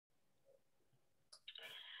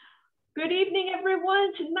Good evening,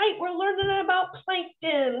 everyone. Tonight we're learning about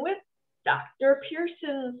plankton with Dr.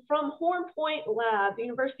 Pearson from Horn Point Lab,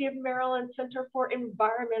 University of Maryland Center for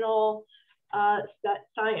Environmental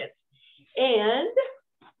Science. And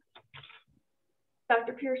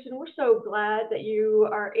Dr. Pearson, we're so glad that you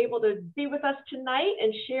are able to be with us tonight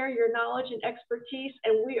and share your knowledge and expertise.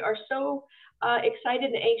 And we are so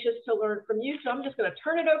excited and anxious to learn from you. So I'm just going to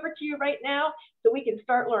turn it over to you right now so we can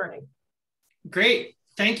start learning. Great.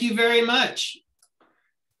 Thank you very much.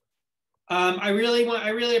 I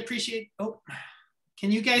really appreciate,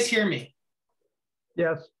 can you guys hear me?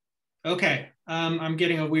 Yes. Okay. I'm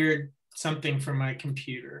getting a weird something from my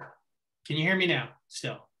computer. Can you hear me now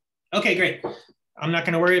still? Okay, great. I'm not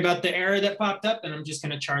going to worry about the error that popped up and I'm just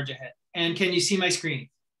going to charge ahead. And can you see my screen?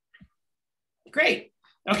 Great.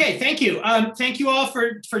 Okay, thank you. Thank you all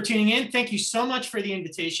for tuning in. Thank you so much for the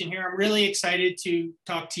invitation here. I'm really excited to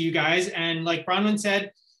talk to you guys. And like Bronwyn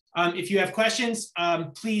said, if you have questions,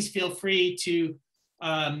 please feel free to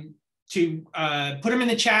put them in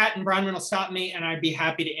the chat and Bronwyn will stop me and I'd be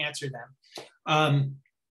happy to answer them.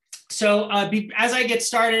 As I get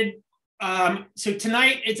started, so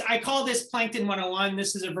tonight, I call this Plankton 101.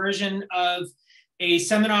 This is a version of a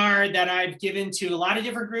seminar that I've given to a lot of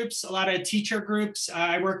different groups, a lot of teacher groups.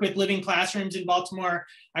 I work with Living Classrooms in Baltimore.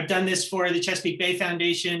 I've done this for the Chesapeake Bay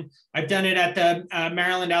Foundation. I've done it at the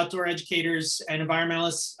Maryland Outdoor Educators and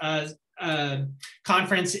Environmentalists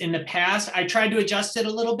Conference in the past. I tried to adjust it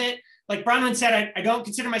a little bit. Like Bronwyn said, I don't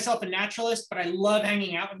consider myself a naturalist, but I love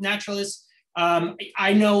hanging out with naturalists.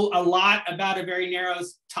 I know a lot about a very narrow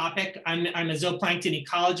topic. I'm a zooplankton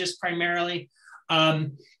ecologist primarily.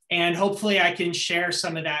 And hopefully I can share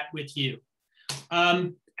some of that with you.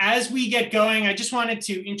 As we get going, I just wanted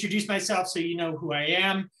to introduce myself so you know who I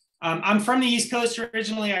am. I'm from the East Coast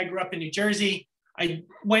originally. I grew up in New Jersey. I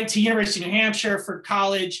went to University of New Hampshire for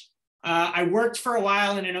college. I worked for a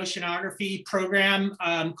while in an oceanography program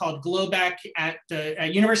called GLOBEC at the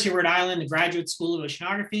University of Rhode Island, the Graduate School of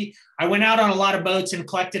Oceanography. I went out on a lot of boats and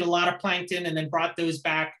collected a lot of plankton and then brought those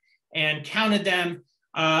back and counted them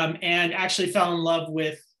and actually fell in love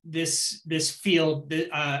with this field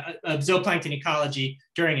of zooplankton ecology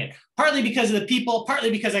during it. Partly because of the people, partly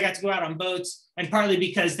because I got to go out on boats, and partly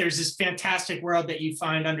because there's this fantastic world that you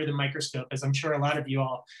find under the microscope, as I'm sure a lot of you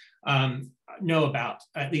all know about,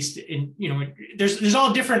 at least in, there's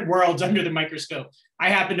all different worlds under the microscope. I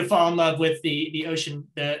happen to fall in love with the ocean,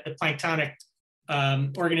 the planktonic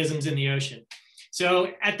organisms in the ocean. So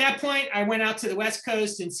at that point, I went out to the West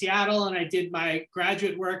Coast in Seattle and I did my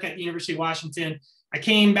graduate work at the University of Washington. I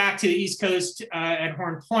came back to the East Coast at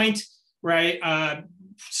Horn Point, where I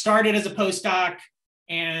started as a postdoc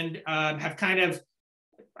and I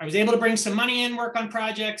was able to bring some money in, work on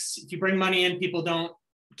projects. If you bring money in, people don't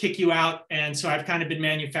kick you out. And so I've kind of been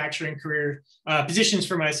manufacturing career positions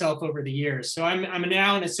for myself over the years. So I'm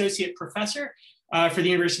now an associate professor for the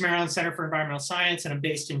University of Maryland Center for Environmental Science, and I'm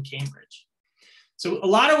based in Cambridge. So a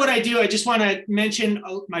lot of what I do, I just want to mention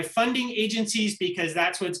my funding agencies because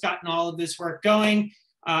that's what's gotten all of this work going.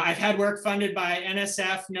 I've had work funded by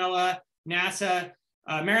NSF, NOAA, NASA,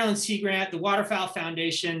 Maryland Sea Grant, the Waterfowl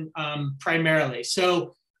Foundation primarily.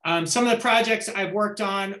 So some of the projects I've worked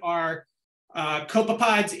on are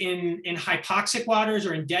copepods in hypoxic waters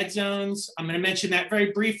or in dead zones. I'm going to mention that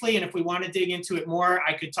very briefly, and if we want to dig into it more,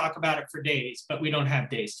 I could talk about it for days, but we don't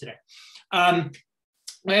have days today.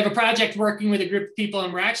 I have a project working with a group of people,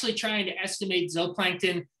 and we're actually trying to estimate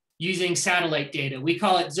zooplankton using satellite data. We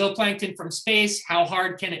call it zooplankton from space. How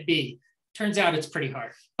hard can it be? Turns out it's pretty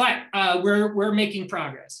hard, but we're making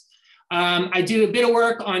progress. I do a bit of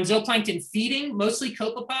work on zooplankton feeding, mostly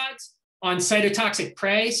copepods, on cytotoxic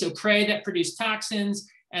prey, so prey that produce toxins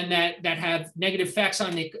and that have negative effects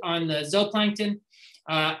on the zooplankton.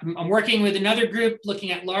 I'm working with another group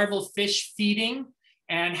looking at larval fish feeding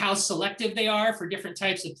and how selective they are for different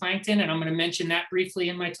types of plankton. And I'm going to mention that briefly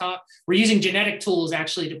in my talk. We're using genetic tools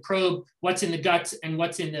actually to probe what's in the guts and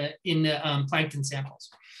what's in the plankton samples.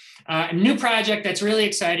 A new project that's really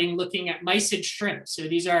exciting, looking at mysid shrimp. So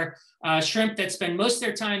these are shrimp that spend most of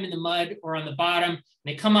their time in the mud or on the bottom.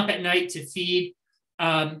 They come up at night to feed.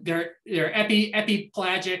 They're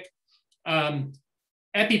epipelagic,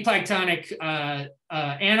 epiplanktonic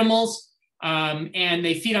animals, and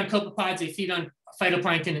they feed on copepods. They feed on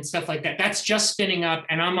phytoplankton and stuff like that. That's just spinning up,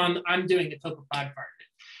 and I'm doing the copepod part of it.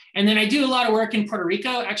 And then I do a lot of work in Puerto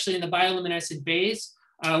Rico, actually in the bioluminescent bays,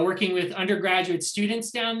 working with undergraduate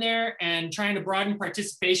students down there and trying to broaden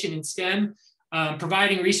participation in STEM,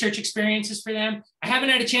 providing research experiences for them. I haven't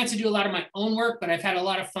had a chance to do a lot of my own work, but I've had a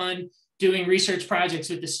lot of fun doing research projects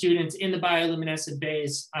with the students in the bioluminescent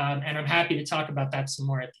bays, and I'm happy to talk about that some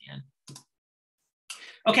more at the end.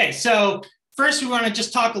 Okay, so first we want to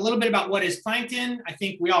just talk a little bit about what is plankton. I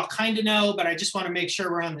think we all kind of know, but I just want to make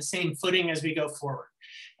sure we're on the same footing as we go forward.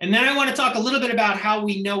 And then I want to talk a little bit about how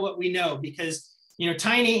we know what we know, because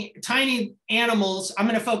tiny animals. I'm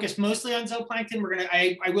going to focus mostly on zooplankton.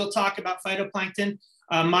 I will talk about phytoplankton.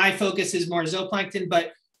 My focus is more zooplankton,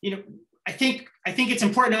 but I think it's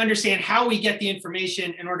important to understand how we get the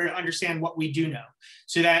information in order to understand what we do know.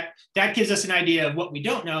 So that gives us an idea of what we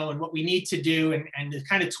don't know and what we need to do, and the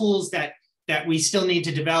kind of tools that we still need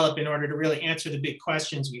to develop in order to really answer the big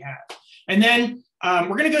questions we have. And then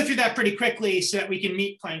we're going to go through that pretty quickly so that we can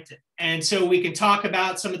meet plankton. And so we can talk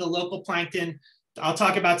about some of the local plankton. I'll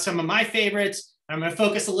talk about some of my favorites. I'm going to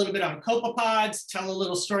focus a little bit on copepods, tell a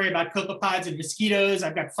little story about copepods and mosquitoes.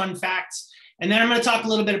 I've got fun facts. And then I'm going to talk a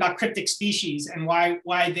little bit about cryptic species and why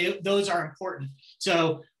those are important.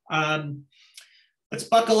 So let's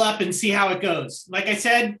buckle up and see how it goes. Like I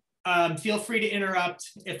said, feel free to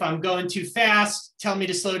interrupt. If I'm going too fast, tell me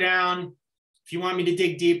to slow down. If you want me to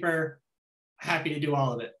dig deeper, happy to do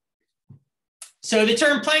all of it. So the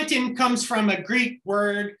term plankton comes from a Greek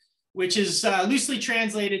word, which is loosely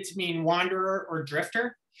translated to mean wanderer or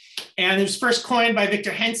drifter. And it was first coined by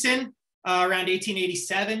Victor Henson around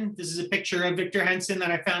 1887. This is a picture of Victor Henson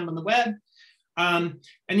that I found on the web. And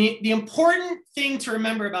the important thing to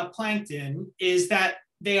remember about plankton is that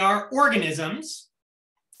they are organisms,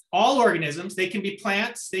 all organisms. They can be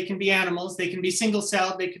plants, they can be animals, they can be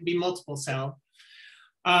single-celled, they can be multiple-celled.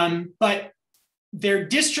 But their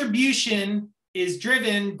distribution is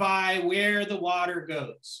driven by where the water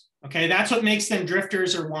goes. Okay, that's what makes them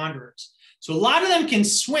drifters or wanderers. So a lot of them can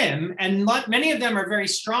swim, and many of them are very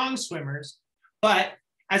strong swimmers. But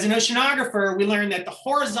as an oceanographer, we learned that the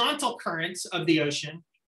horizontal currents of the ocean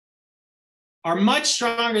are much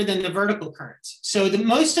stronger than the vertical currents. So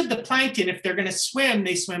most of the plankton, if they're going to swim,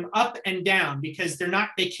 they swim up and down because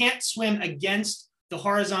they can't swim against the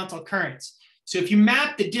horizontal currents. So if you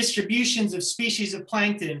map the distributions of species of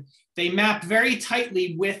plankton, they map very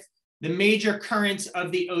tightly with the major currents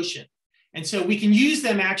of the ocean. And so we can use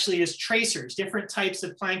them actually as tracers. Different types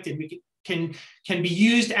of plankton can be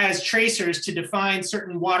used as tracers to define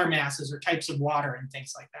certain water masses or types of water and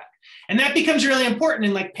things like that. And that becomes really important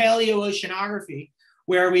in like paleoceanography,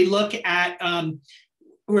 where we look at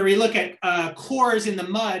cores in the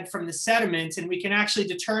mud from the sediments, and we can actually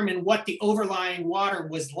determine what the overlying water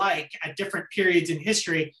was like at different periods in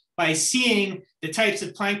history by seeing the types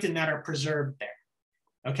of plankton that are preserved there.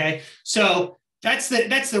 Okay, so that's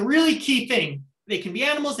the really key thing. They can be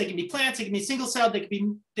animals, they can be plants, they can be single-celled, they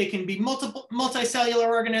can be multicellular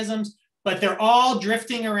organisms, but they're all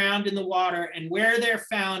drifting around in the water, and where they're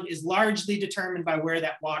found is largely determined by where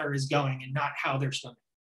that water is going and not how they're swimming.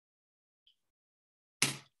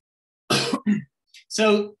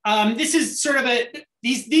 So this is sort of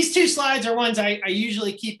these two slides are ones I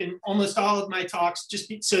usually keep in almost all of my talks,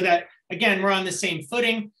 just so that, again, we're on the same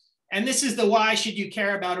footing. And this is the why should you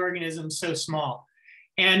care about organisms so small?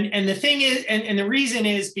 And the thing is, and the reason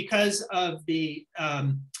is because of the,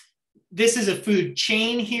 this is a food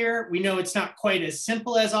chain here. We know it's not quite as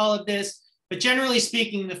simple as all of this, but generally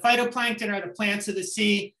speaking, the phytoplankton are the plants of the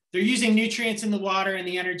sea. They're using nutrients in the water and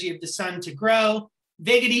the energy of the sun to grow.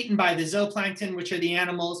 They get eaten by the zooplankton, which are the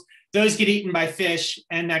animals. Those get eaten by fish,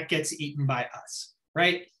 and that gets eaten by us,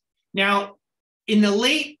 right? Now,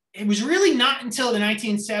 it was really not until the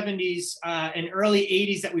 1970s and early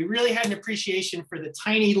 80s that we really had an appreciation for the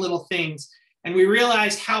tiny little things. And we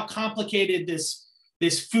realized how complicated this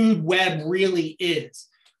food web really is.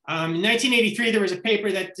 In 1983, there was a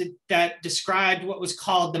paper that described what was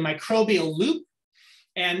called the microbial loop.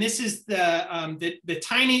 And this is the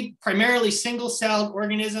tiny, primarily single-celled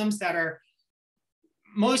organisms that are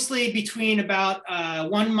mostly between about 1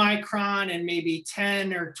 micron and maybe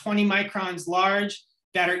 10 or 20 microns large,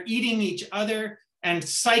 that are eating each other and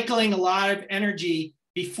cycling a lot of energy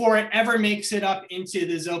before it ever makes it up into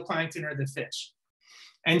the zooplankton or the fish.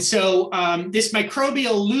 And so this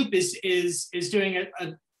microbial loop is doing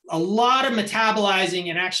a lot of metabolizing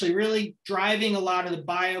and actually really driving a lot of the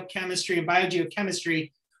biochemistry and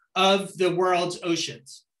biogeochemistry of the world's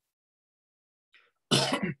oceans.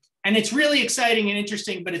 And it's really exciting and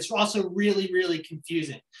interesting, but it's also really, really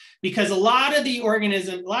confusing, because a lot of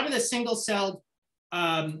the single-celled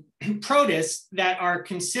protists that are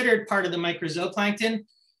considered part of the microzooplankton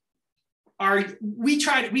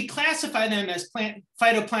we classify them as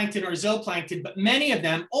phytoplankton or zooplankton, but many of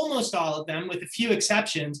them, almost all of them, with a few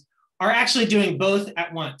exceptions, are actually doing both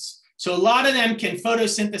at once. So a lot of them can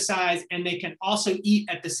photosynthesize and they can also eat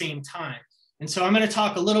at the same time. And so I'm going to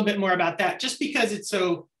talk a little bit more about that just because it's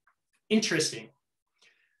so interesting.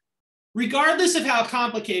 regardless of how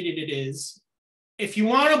complicated it is, if you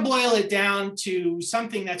want to boil it down to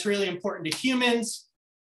something that's really important to humans,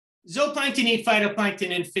 zooplankton eat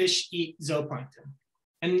phytoplankton and fish eat zooplankton.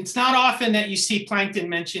 And it's not often that you see plankton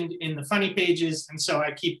mentioned in the funny pages. And so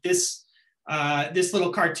I keep this, this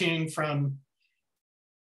little cartoon from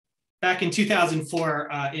back in 2004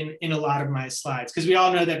 in a lot of my slides, because we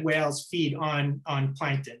all know that whales feed on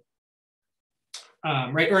plankton,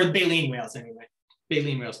 right? Or baleen whales anyway.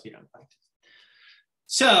 Baleen whales feed on plankton.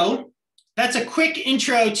 So that's a quick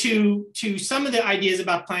intro to some of the ideas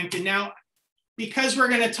about plankton. Now, because we're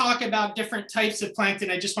going to talk about different types of plankton,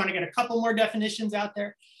 I just want to get a couple more definitions out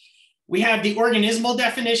there. We have the organismal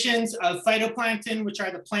definitions of phytoplankton, which are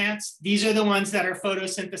the plants. These are the ones that are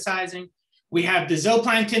photosynthesizing. We have the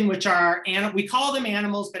zooplankton, which are, we call them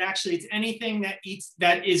animals, but actually it's anything that eats,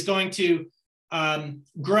 that is going to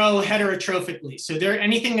grow heterotrophically. So they're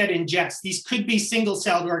anything that ingests. These could be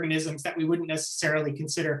single-celled organisms that we wouldn't necessarily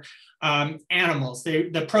consider animals.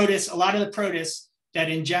 The protists, a lot of the protists that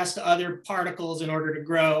ingest other particles in order to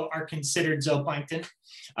grow are considered zooplankton.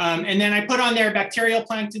 And then I put on there bacterial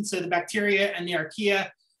plankton. So the bacteria and the archaea,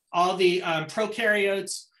 all the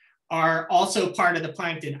prokaryotes are also part of the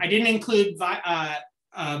plankton. I didn't include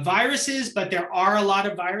viruses, but there are a lot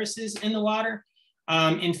of viruses in the water.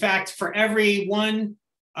 In fact, for every 1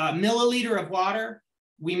 milliliter of water,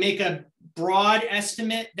 we make a broad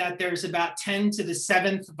estimate that there's about 10 to the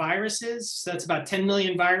 7th viruses. So that's about 10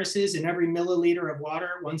 million viruses in every milliliter of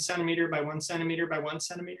water, 1 centimeter by 1 centimeter by 1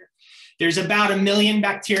 centimeter. There's about 1 million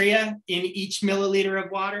bacteria in each milliliter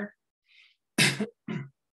of water.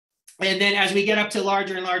 And then as we get up to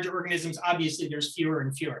larger and larger organisms, obviously there's fewer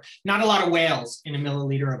and fewer. Not a lot of whales in a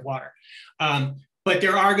milliliter of water. But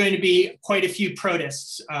there are going to be quite a few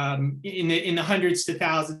protists in the hundreds to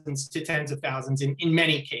thousands to tens of thousands in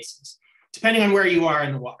many cases, depending on where you are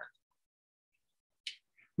in the water.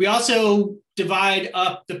 We also divide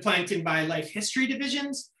up the plankton by life history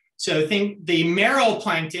divisions. So think the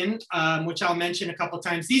meroplankton, which I'll mention a couple of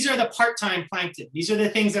times. These are the part-time plankton. These are the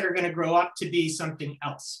things that are going to grow up to be something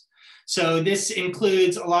else. So this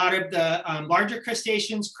includes a lot of the larger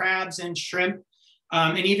crustaceans, crabs and shrimp.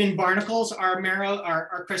 And even barnacles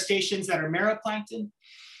are crustaceans that are meroplankton.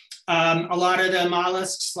 A lot of the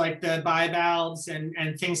mollusks like the bivalves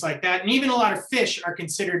and things like that. And even a lot of fish are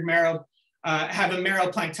considered have a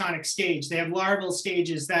meroplanktonic stage. They have larval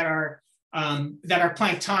stages that are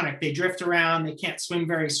planktonic. They drift around, they can't swim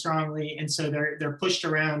very strongly. And so they're pushed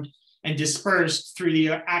around and dispersed through the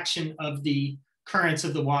action of the currents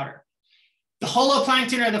of the water. The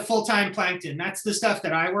holoplankton are the full-time plankton. That's the stuff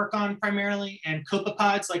that I work on primarily, and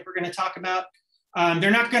copepods, like we're going to talk about.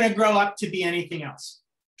 They're not going to grow up to be anything else.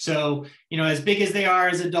 So, you know, as big as they are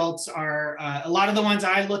as adults are, a lot of the ones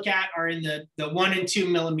I look at are in the 1 and 2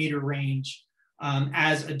 millimeter range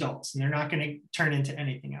as adults, and they're not going to turn into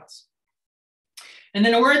anything else. And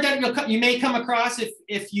then a word that you may come across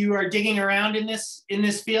if you are digging around in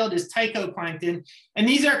this field is tychoplankton. And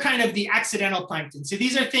these are kind of the accidental plankton. So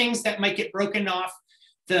these are things that might get broken off,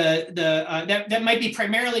 that might be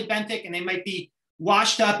primarily benthic, and they might be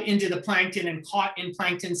washed up into the plankton and caught in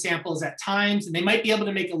plankton samples at times. And they might be able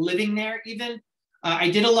to make a living there even. I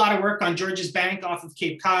did a lot of work on George's Bank off of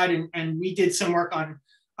Cape Cod, and we did some work on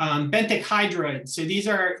benthic hydroids. So these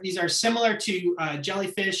are similar to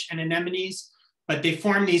jellyfish and anemones. But they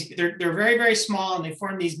form these, they're very, very small, and they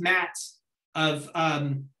form these mats of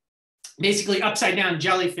basically upside down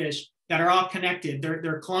jellyfish that are all connected.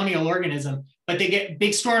 They're a colonial organism, but they get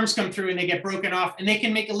big storms come through and they get broken off, and they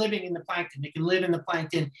can make a living in the plankton. They can live in the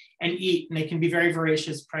plankton and eat, and they can be very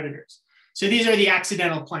voracious predators. So these are the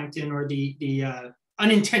accidental plankton, or the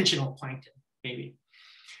unintentional plankton, maybe.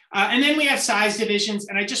 And then we have size divisions.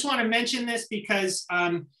 And I just want to mention this because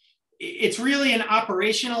it's really an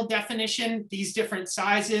operational definition, these different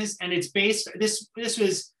sizes, and it's based, this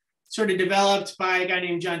was sort of developed by a guy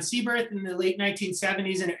named John Seaberth in the late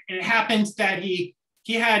 1970s, and it happened that he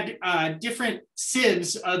had different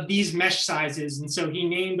sieves of these mesh sizes, and so he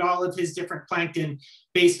named all of his different plankton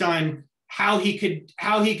based on how he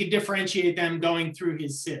could differentiate them going through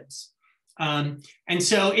his sieves. And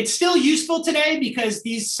so it's still useful today because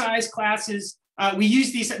these size classes,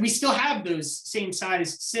 we still have those same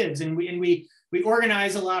size sieves, and we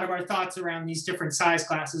organize a lot of our thoughts around these different size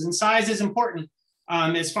classes. And size is important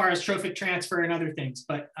as far as trophic transfer and other things,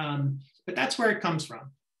 but that's where it comes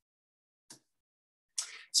from.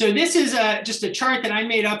 So this is just a chart that I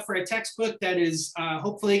made up for a textbook that is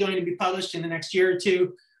hopefully going to be published in the next year or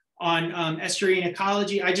two on estuarine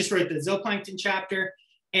ecology. I just wrote the zooplankton chapter.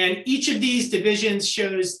 And each of these divisions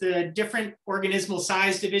shows the different organismal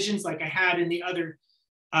size divisions like I had in the other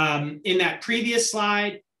in that previous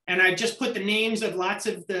slide. And I just put the names of lots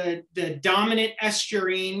of the dominant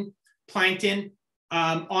estuarine plankton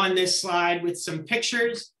on this slide with some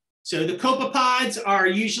pictures. So the copepods are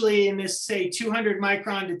usually in this, say, 200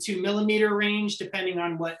 micron to 2 millimeter range, depending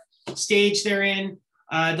on what stage they're in.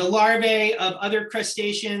 The larvae of other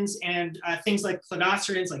crustaceans and things like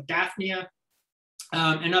cladostridans, like Daphnia,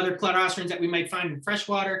 and other cladostridans that we might find in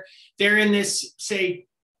freshwater, they're in this, say,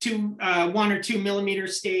 1 or 2 millimeter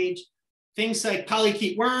stage. Things like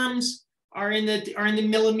polychaete worms are in the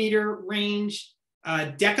millimeter range.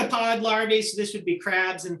 Decapod larvae, so this would be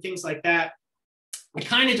crabs and things like that.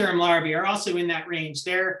 Echinoderm larvae are also in that range.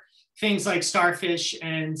 They're things like starfish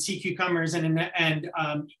and sea cucumbers and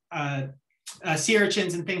sea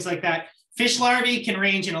urchins and things like that. Fish larvae can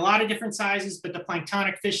range in a lot of different sizes, but the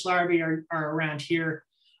planktonic fish larvae are around here.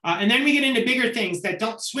 And then we get into bigger things that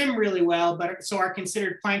don't swim really well, but so are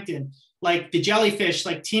considered plankton, like the jellyfish,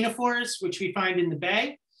 like ctenophores, which we find in the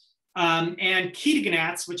bay, and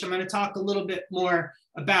chaetogonats, which I'm going to talk a little bit more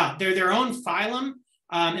about. They're their own phylum,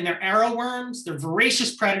 and they're arrowworms. They're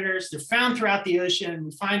voracious predators. They're found throughout the ocean.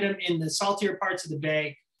 We find them in the saltier parts of the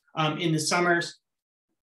bay in the summers.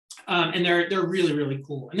 And they're really, really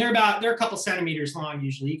cool. And they're a couple centimeters long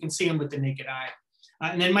usually. You can see them with the naked eye.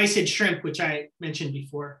 And then mysid shrimp, which I mentioned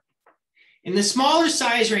before. In the smaller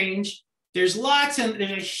size range, there's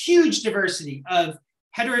a huge diversity of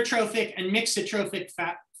heterotrophic and mixotrophic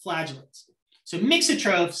flagellates. So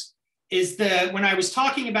mixotrophs is when I was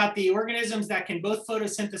talking about the organisms that can both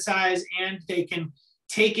photosynthesize and they can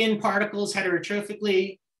take in particles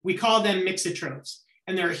heterotrophically, we call them mixotrophs.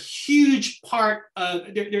 And they're a huge part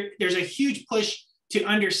of, there's a huge push to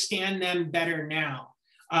understand them better now.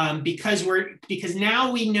 Because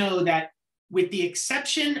now we know that with the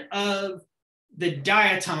exception of the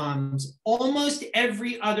diatoms, almost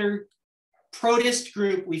every other protist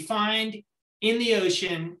group we find in the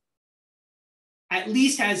ocean at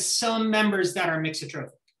least has some members that are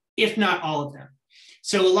mixotrophic, if not all of them.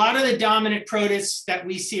 So a lot of the dominant protists that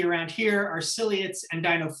we see around here are ciliates and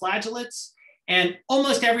dinoflagellates, and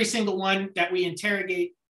almost every single one that we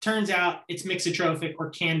interrogate turns out it's mixotrophic or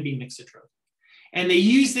can be mixotrophic. And they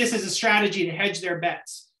use this as a strategy to hedge their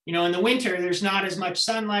bets. You know, in the winter, there's not as much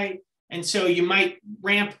sunlight, and so you might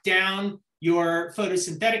ramp down your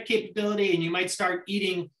photosynthetic capability and you might start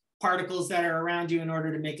eating particles that are around you in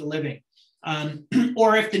order to make a living.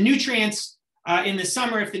 Or if the nutrients, in the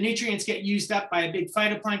summer, if the nutrients get used up by a big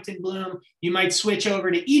phytoplankton bloom, you might switch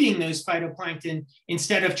over to eating those phytoplankton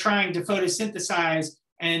instead of trying to photosynthesize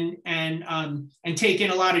and take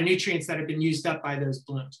in a lot of nutrients that have been used up by those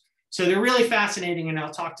blooms. So they're really fascinating, and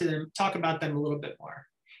I'll talk about them a little bit more.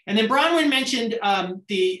 And then Bronwyn mentioned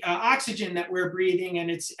the oxygen that we're breathing and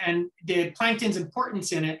the plankton's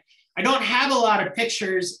importance in it. I don't have a lot of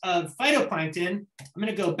pictures of phytoplankton. I'm going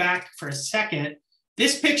to go back for a second.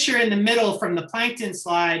 This picture in the middle from the plankton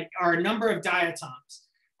slide are a number of diatoms.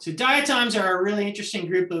 So diatoms are a really interesting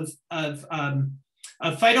group of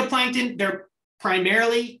phytoplankton. They're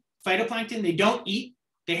primarily phytoplankton. They don't eat.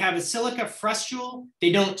 They have a silica frustule.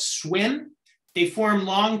 They don't swim. They form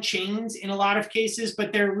long chains in a lot of cases,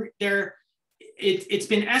 but it's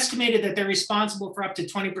been estimated that they're responsible for up to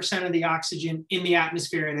 20% of the oxygen in the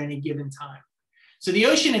atmosphere at any given time. So the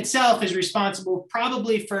ocean itself is responsible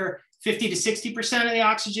probably for 50 to 60% of the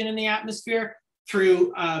oxygen in the atmosphere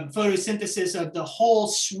through photosynthesis of the whole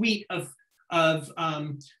suite of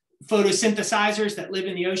photosynthesizers that live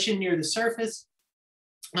in the ocean near the surface.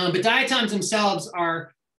 But diatoms themselves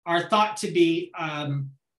are thought to be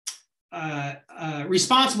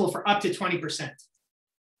responsible for up to 20%.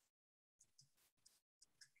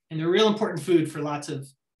 And they're real important food for lots of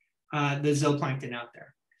the zooplankton out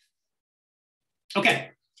there. Okay,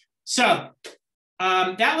 so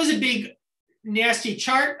that was a big, nasty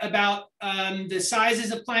chart about the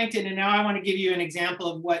sizes of plankton. And now I want to give you an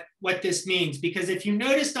example of what this means. Because if you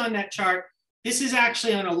noticed on that chart, this is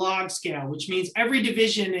actually on a log scale, which means every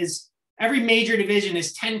major division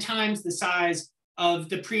is 10 times the size of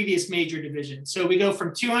the previous major division. So we go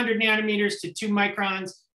from 200 nanometers to 2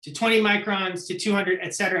 microns to 20 microns to 200,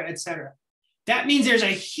 et cetera, et cetera. That means there's a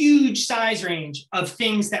huge size range of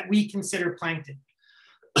things that we consider plankton,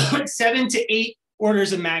 7 to 8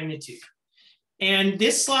 orders of magnitude. And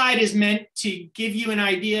this slide is meant to give you an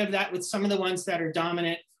idea of that with some of the ones that are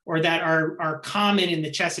dominant or that are common in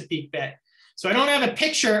the Chesapeake Bay. So I don't have a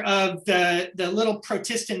picture of the little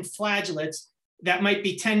protystan flagellates that might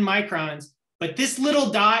be 10 microns, but this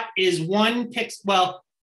little dot is 1 pixel. Well,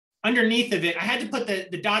 underneath of it, I had to put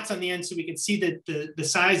the dots on the end so we could see the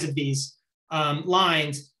size of these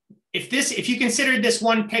lines. If you considered this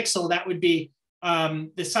 1 pixel, that would be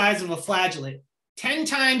the size of a flagellate. 10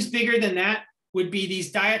 times bigger than that would be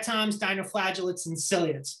these diatoms, dinoflagellates, and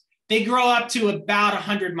ciliates. They grow up to about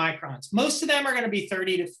 100 microns. Most of them are going to be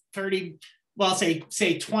 30, well,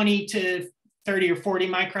 say 20 to 30 or 40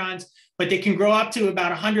 microns, but they can grow up to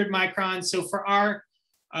about 100 microns. So for our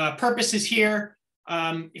purposes here,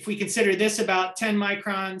 if we consider this about 10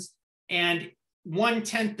 microns, and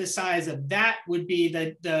 1/10 the size of that would be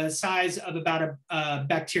the size of about a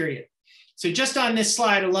bacteria. So just on this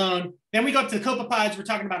slide alone, then we go up to the copepods, we're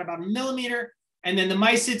talking about a millimeter, and then the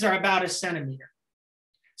mysids are about a centimeter.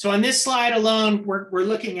 So on this slide alone, we're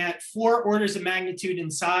looking at 4 orders of magnitude in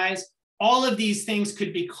size. All of these things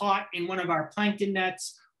could be caught in one of our plankton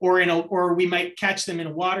nets, or we might catch them in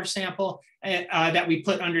a water sample that we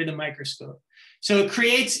put under the microscope. So it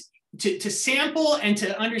creates, to sample and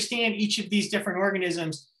to understand each of these different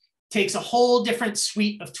organisms takes a whole different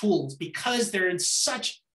suite of tools because they're in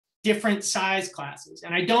such different size classes.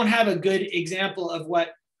 And I don't have a good example of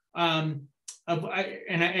what, and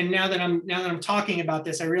now that I'm talking about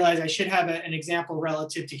this, I realize I should have an example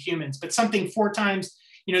relative to humans, but something 4 times,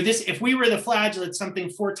 this, if we were the flagellate, something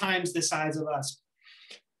 4 times the size of us.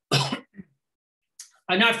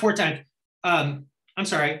 Not 4 times, I'm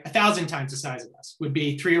sorry, 1,000 times the size of us would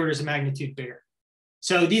be 3 orders of magnitude bigger.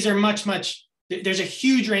 So these are much, there's a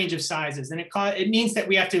huge range of sizes, and it means that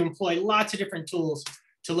we have to employ lots of different tools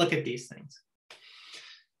to look at these things.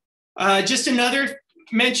 Just another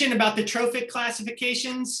mention about the trophic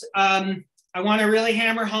classifications. I want to really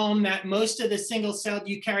hammer home that most of the single-celled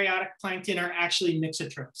eukaryotic plankton are actually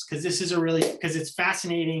mixotrophs, because this is because it's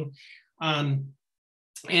fascinating.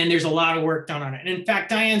 And there's a lot of work done on it. And in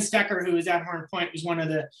fact, Diane Stecker, who is at Horn Point, was one of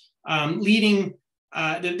the leading,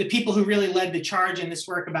 the people who really led the charge in this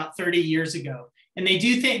work about 30 years ago. And they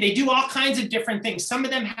do all kinds of different things. Some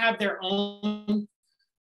of them have their own,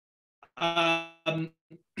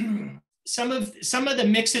 some of the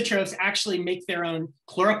mixotrophs actually make their own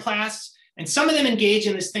chloroplasts, and some of them engage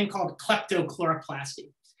in this thing called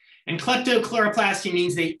kleptochloroplasty. And kleptochloroplasty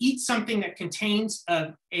means they eat something that contains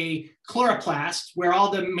a chloroplast, where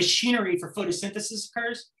all the machinery for photosynthesis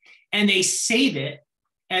occurs, and they save it,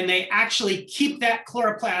 and they actually keep that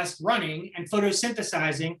chloroplast running and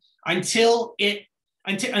photosynthesizing until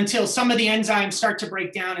some of the enzymes start to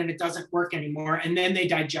break down and it doesn't work anymore, and then they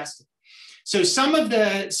digest it. So some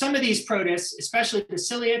of these protists, especially the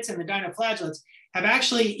ciliates and the dinoflagellates, have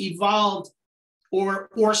actually evolved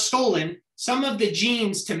or stolen some of the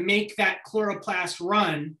genes to make that chloroplast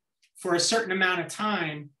run for a certain amount of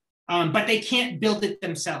time, but they can't build it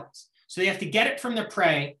themselves. So they have to get it from the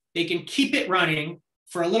prey. They can keep it running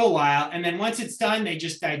for a little while, and then once it's done, they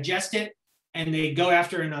just digest it and they go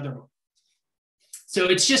after another one. So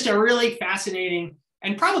it's just a really fascinating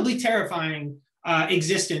and probably terrifying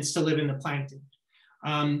existence to live in the plankton.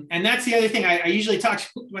 And that's the other thing I usually talk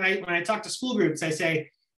when I talk to school groups. I say,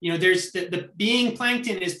 there's the being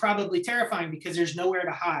plankton is probably terrifying because there's nowhere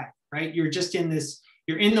to hide, right? You're just in this,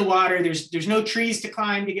 you're in the water. There's no trees to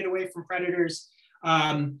climb to get away from predators.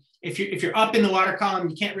 If you're up in the water column,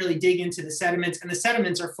 you can't really dig into the sediments, and the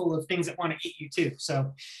sediments are full of things that want to eat you too.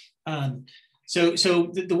 So,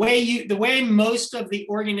 the way most of the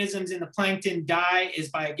organisms in the plankton die is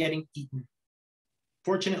by getting eaten,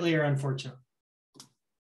 fortunately or unfortunately.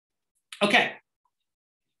 Okay.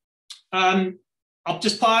 I'll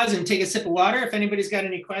just pause and take a sip of water. If anybody's got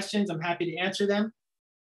any questions, I'm happy to answer them.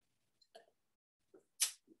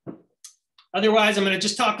 Otherwise, I'm going to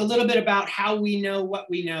just talk a little bit about how we know what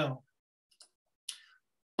we know.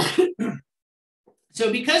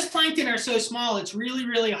 So because plankton are so small, it's really,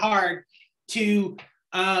 really hard to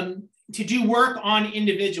do work on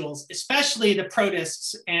individuals, especially the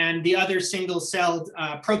protists and the other single-celled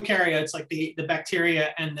prokaryotes like the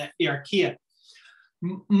bacteria and the archaea.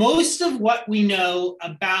 Most of what we know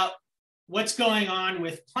about what's going on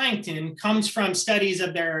with plankton comes from studies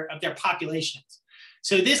of their populations.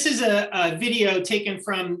 So this is a video taken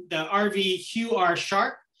from the RV Hugh R.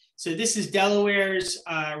 Sharp. So this is Delaware's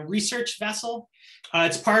research vessel.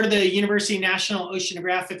 It's part of the University National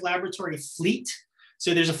Oceanographic Laboratory fleet.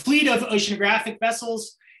 So there's a fleet of oceanographic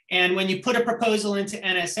vessels. And when you put a proposal into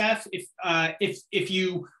NSF, if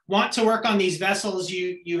you want to work on these vessels,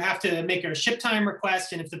 you have to make a ship time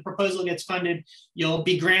request. And if the proposal gets funded, you'll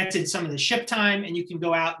be granted some of the ship time, and you can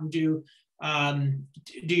go out and do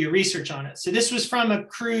your research on it. So this was from a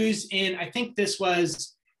cruise in, I think this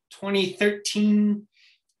was 2013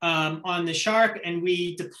 on the Shark, and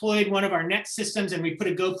we deployed one of our net systems and we put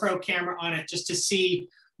a GoPro camera on it just to see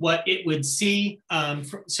what it would see,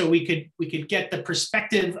 so we could get the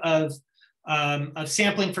perspective of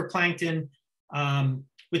sampling for plankton.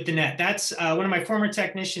 with the net. That's one of my former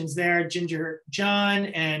technicians there, Ginger John,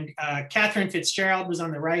 and Catherine Fitzgerald was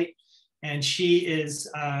on the right. And she is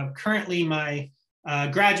currently my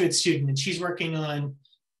graduate student, and she's working on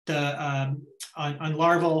the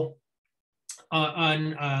larval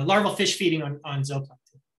fish feeding on zooplankton.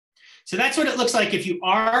 So that's what it looks like if you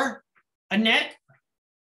are a net.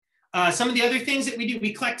 Some of the other things that we do,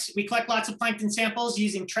 we collect lots of plankton samples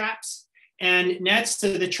using traps and nets.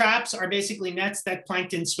 So the traps are basically nets that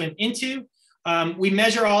plankton swim into. We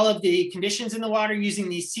measure all of the conditions in the water using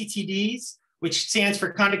these CTDs, which stands for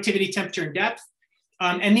conductivity, temperature, and depth.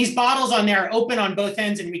 And these bottles on there are open on both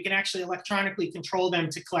ends, and we can actually electronically control them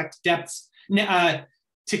to collect depths,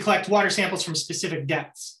 to collect water samples from specific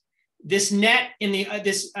depths. This net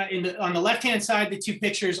on the left-hand side, the two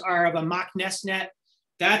pictures are of a mock nest net.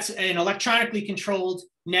 That's an electronically controlled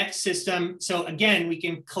net system. So again, we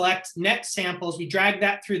can collect net samples. We drag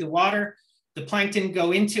that through the water. The plankton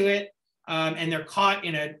go into it, and they're caught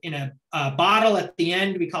in a bottle at the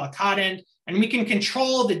end. We call a cod end. And we can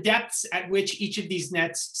control the depths at which each of these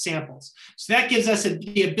nets samples. So that gives us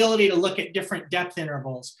the ability to look at different depth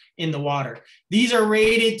intervals in the water. These are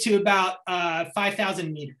rated to about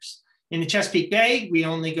 5,000 meters. In the Chesapeake Bay, we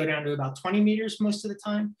only go down to about 20 meters most of the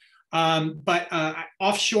time. But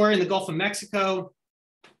offshore in the Gulf of Mexico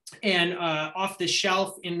and off the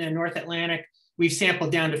shelf in the North Atlantic, we've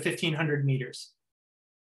sampled down to 1,500 meters.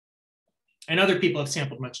 And other people have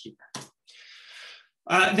sampled much deeper.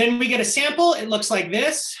 Then we get a sample. It looks like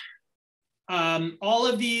this. All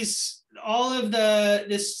of this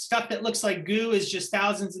stuff that looks like goo is just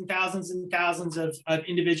thousands and thousands and thousands of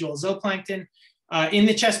individual zooplankton. In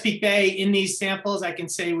the Chesapeake Bay, in these samples, I can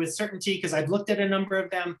say with certainty, because I've looked at a number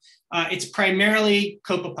of them, it's primarily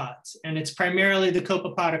copepods, and it's primarily the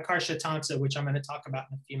copepod Acartia tonsa, which I'm going to talk about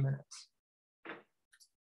in a few minutes.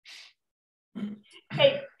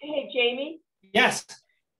 Hey, Jamie. Yes.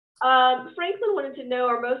 Franklin wanted to know,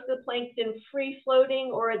 are most of the plankton free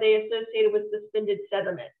floating, or are they associated with suspended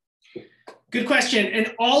sediment? Good question.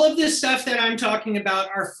 And all of this stuff that I'm talking about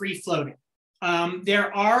are free floating.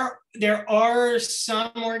 There are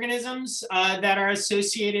some organisms that are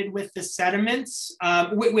associated with the sediments,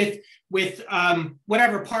 with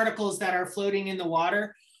whatever particles that are floating in the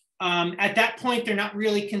water. At that point, they're not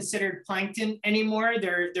really considered plankton anymore.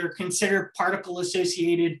 They're considered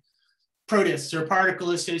particle-associated protists or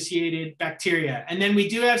particle-associated bacteria. And then we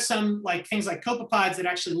do have some things like copepods that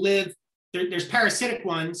actually live. There's parasitic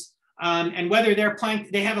ones, and whether they're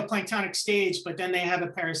they have a planktonic stage, but then they have a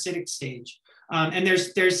parasitic stage. And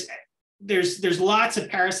there's lots of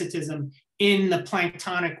parasitism in the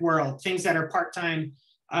planktonic world, things that are part-time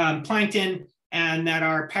plankton and that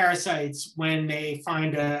are parasites when they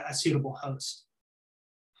find a suitable host.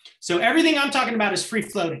 So everything I'm talking about is free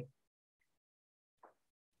floating.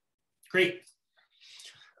 Great.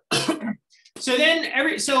 So then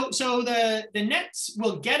the nets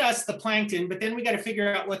will get us the plankton, but then we got to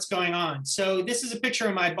figure out what's going on. So this is a picture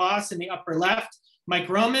of my boss in the upper left, Mike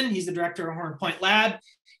Roman. He's the director of Horn Point Lab,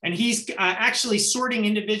 and he's actually sorting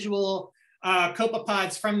individual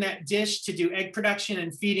copepods from that dish to do egg production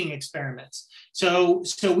and feeding experiments. So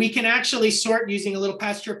we can actually sort using a little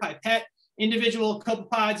pasture pipette individual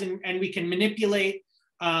copepods, and we can manipulate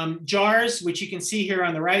jars, which you can see here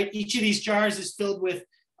on the right. Each of these jars is filled with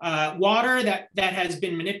water that has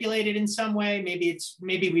been manipulated in some way.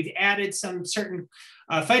 Maybe we've added some certain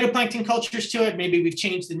phytoplankton cultures to it. Maybe we've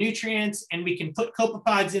changed the nutrients, and we can put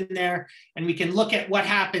copepods in there, and we can look at what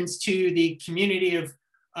happens to the community of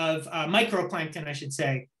microplankton, I should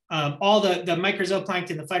say. All the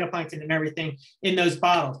microzooplankton, the phytoplankton, and everything in those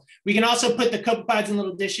bottles. We can also put the copepods in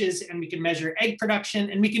little dishes, and we can measure egg production,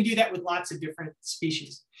 and we can do that with lots of different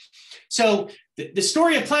species. So the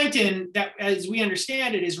story of plankton, that as we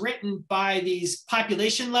understand it, is written by these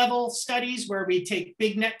population level studies where we take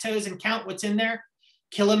big net toes and count what's in there,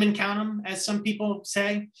 kill them and count them, as some people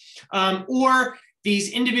say, or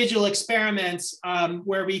these individual experiments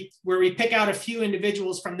where we pick out a few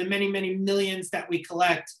individuals from the many, many millions that we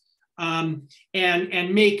collect and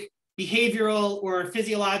make behavioral or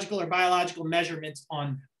physiological or biological measurements on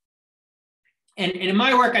them. And in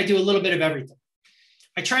my work, I do a little bit of everything.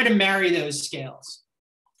 I try to marry those scales.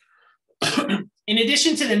 In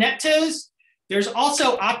addition to the net toes, there's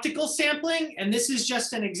also optical sampling, and this is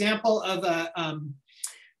just an example of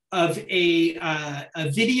a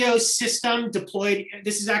video system deployed.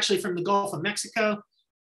 This is actually from the Gulf of Mexico.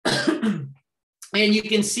 And you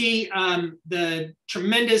can see the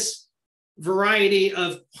tremendous variety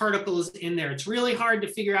of particles in there. It's really hard to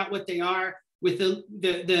figure out what they are. With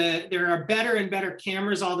there are better and better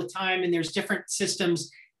cameras all the time, and there's different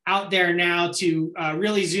systems out there now to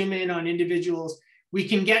really zoom in on individuals. We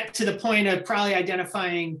can get to the point of probably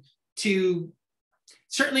identifying to,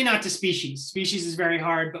 certainly not to species. Species is very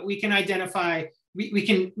hard, but we can identify, we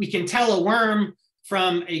can tell a worm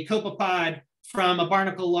from a copepod, from a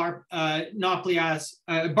barnacle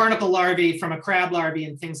barnacle larvae, from a crab larvae,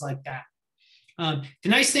 and things like that. The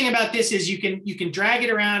nice thing about this is you can drag it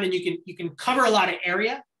around and you can cover a lot of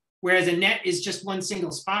area, whereas a net is just one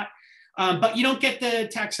single spot. But you don't get the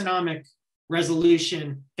taxonomic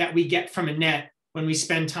resolution that we get from a net when we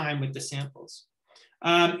spend time with the samples.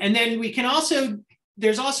 And then we can also,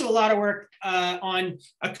 there's also a lot of work on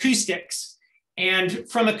acoustics. And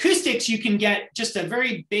from acoustics, you can get just a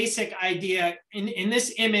very basic idea. In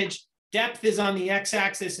this image, depth is on the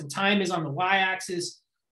x-axis and time is on the y-axis.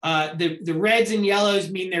 The reds and yellows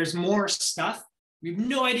mean there's more stuff. We have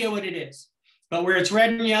no idea what it is. But where it's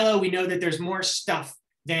red and yellow, we know that there's more stuff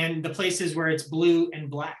than the places where it's blue and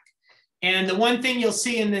black. And the one thing you'll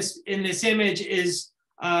see in this image is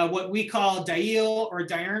what we call diel or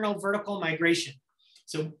diurnal vertical migration.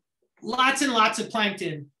 So lots and lots of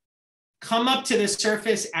plankton come up to the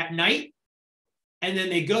surface at night, and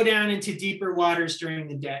then they go down into deeper waters during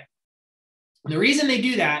the day. And the reason they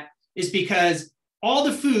do that is because all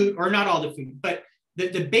the food, or not all the food, but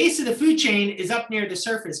the base of the food chain is up near the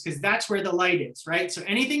surface because that's where the light is, right? So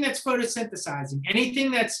anything that's photosynthesizing,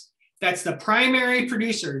 anything that's the primary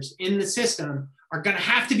producers in the system are going to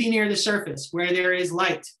have to be near the surface where there is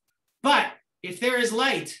light. But if there is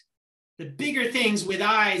light, the bigger things with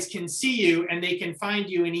eyes can see you and they can find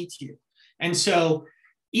you and eat you. And so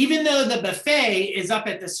even though the buffet is up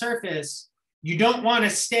at the surface, you don't want to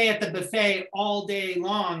stay at the buffet all day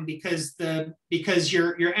long because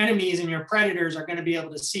your enemies and your predators are going to be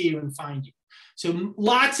able to see you and find you. So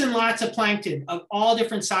lots and lots of plankton of all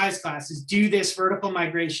different size classes do this vertical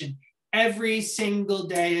migration every single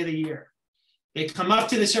day of the year. They come up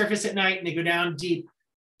to the surface at night and they go down deep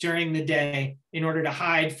during the day in order to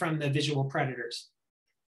hide from the visual predators.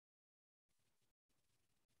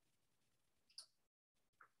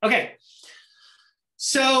 Okay,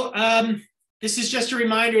 so this is just a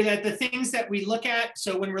reminder that the things that we look at,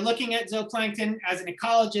 so when we're looking at zooplankton as an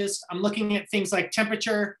ecologist, I'm looking at things like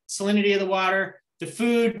temperature, salinity of the water, the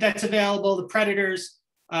food that's available, the predators,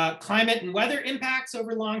 climate and weather impacts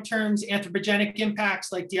over long terms, anthropogenic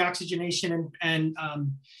impacts like deoxygenation and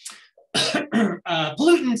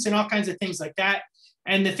pollutants and all kinds of things like that.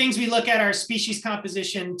 And the things we look at are species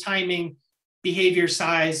composition, timing, behavior,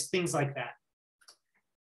 size, things like that.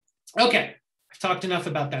 Okay, I've talked enough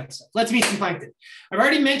about that stuff. Let's meet some plankton. I've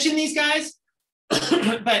already mentioned these guys,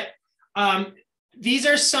 but these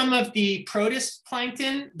are some of the protist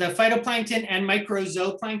plankton, the phytoplankton and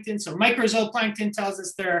microzooplankton. So microzooplankton tells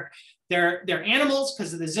us they're animals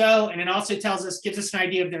because of the zoo, and it also gives us an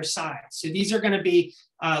idea of their size. So these are going to be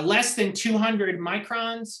less than 200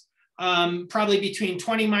 microns, probably between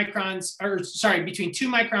 20 microns, or sorry, between 2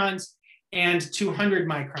 microns and 200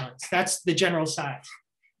 microns. That's the general size.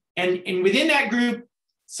 And within that group,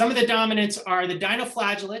 some of the dominants are the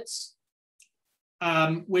dinoflagellates,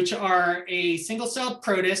 which are a single-celled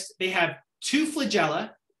protist. They have 2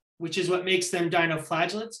 flagella, which is what makes them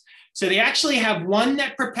dinoflagellates. So they actually have one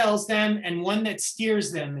that propels them and one that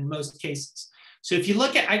steers them in most cases. So if you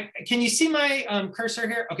look at, can you see my cursor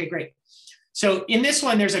here? Okay, great. So in this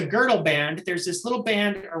one, there's a girdle band. There's this little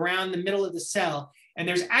band around the middle of the cell, and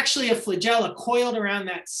there's actually a flagella coiled around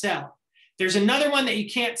that cell. There's another one that you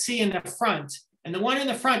can't see in the front, and the one in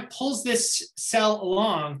the front pulls this cell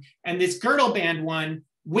along, and this girdle band one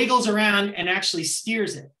wiggles around and actually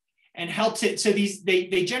steers it and helps it. So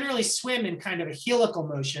they generally swim in kind of a helical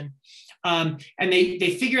motion, and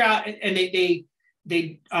they figure out, and they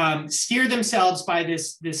steer themselves by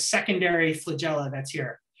this secondary flagella that's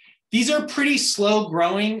here. These are pretty slow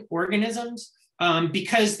growing organisms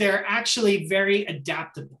because they're actually very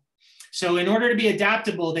adaptable. So in order to be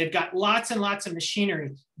adaptable, they've got lots and lots of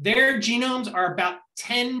machinery. Their genomes are about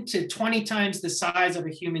 10 to 20 times the size of a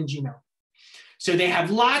human genome. So they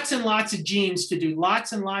have lots and lots of genes to do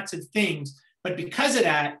lots and lots of things. But because of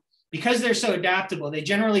that, because they're so adaptable, they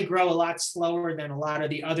generally grow a lot slower than a lot of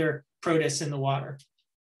the other protists in the water.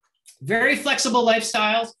 Very flexible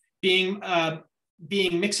lifestyles, being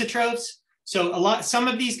mixotrophs. So some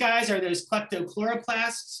of these guys are those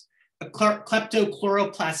kleptochloroplasts,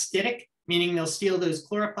 kleptochloroplastitic, meaning they'll steal those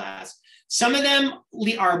chloroplasts. Some of them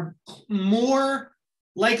are more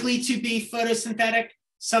likely to be photosynthetic.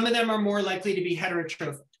 Some of them are more likely to be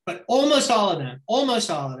heterotrophic, but almost all of them,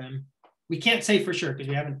 we can't say for sure because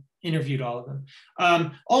we haven't interviewed all of them.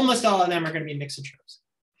 Almost all of them are going to be mixotrophs.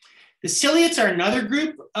 The ciliates are another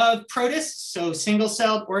group of protists, so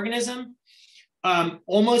single-celled organism.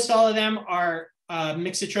 Almost all of them are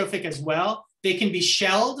mixotrophic as well. They can be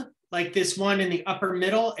shelled, like this one in the upper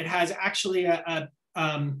middle. It has actually a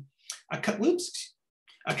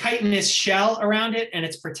chitinous shell around it, and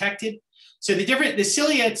it's protected. So the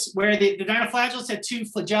ciliates, where the dinoflagellates have two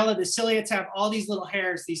flagella, the ciliates have all these little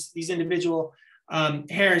hairs, these individual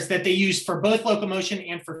hairs that they use for both locomotion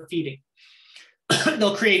and for feeding.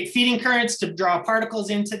 They'll create feeding currents to draw particles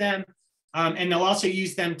into them, and they'll also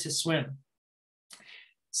use them to swim.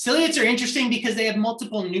 Ciliates are interesting because they have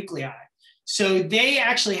multiple nuclei. So they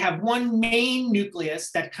actually have one main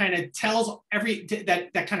nucleus that kind of tells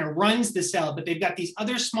that kind of runs the cell, but they've got these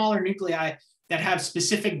other smaller nuclei that have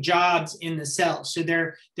specific jobs in the cell. So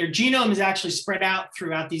their genome is actually spread out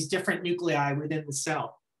throughout these different nuclei within the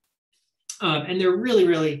cell. And they're really,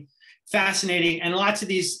 really fascinating. And lots of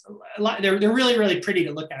these, they're really, really pretty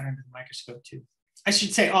to look at under the microscope too. I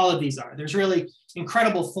should say all of these are. There's really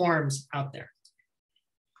incredible forms out there.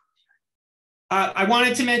 I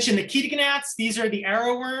wanted to mention the ketogonats. These are the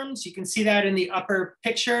arrowworms. You can see that in the upper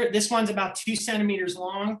picture. This one's about 2 centimeters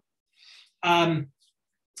long.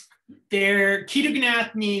 Their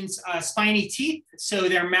ketogonat means spiny teeth. So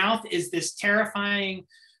their mouth is this terrifying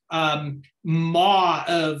maw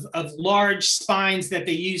of large spines that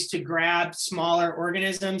they use to grab smaller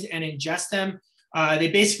organisms and ingest them. They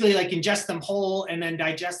basically like ingest them whole and then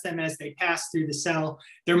digest them as they pass through the cell.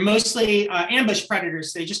 They're mostly ambush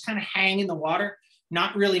predators. They just kind of hang in the water,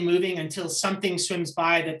 not really moving until something swims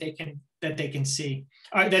by that they can see,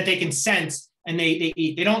 that they can sense, and they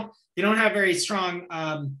eat. They don't have very strong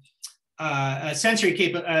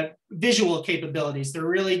visual capabilities. They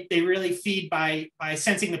really feed by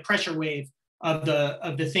sensing the pressure wave of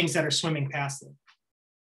the things that are swimming past them.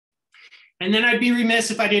 And then I'd be remiss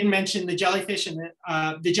if I didn't mention the jellyfish and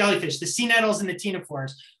the jellyfish. The sea nettles and the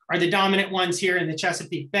ctenophores are the dominant ones here in the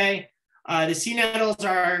Chesapeake Bay. The sea nettles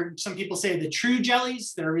are, some people say, the true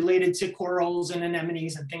jellies. They're related to corals and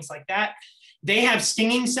anemones and things like that. They have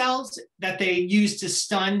stinging cells that they use to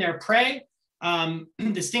stun their prey.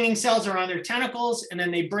 The stinging cells are on their tentacles, and then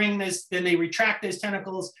they retract those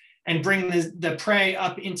tentacles and bring the prey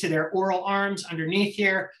up into their oral arms underneath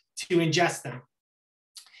here to ingest them.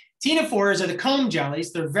 Ctenophores are the comb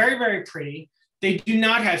jellies. They're very, very pretty. They do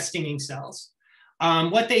not have stinging cells.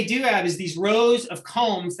 What they do have is these rows of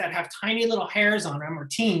combs that have tiny little hairs on them, or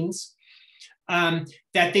teens, that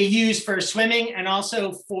they use for swimming and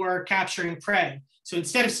also for capturing prey. So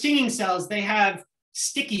instead of stinging cells, they have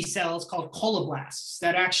sticky cells called coloblasts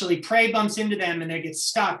that actually prey bumps into them and they get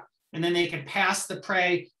stuck, and then they can pass the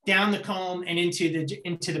prey down the comb and into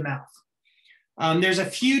the mouth. There's a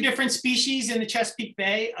few different species in the Chesapeake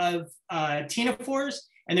Bay of ctenophores,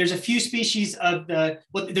 and there's a few species of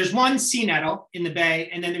there's one sea nettle in the bay,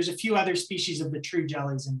 and then there's a few other species of the true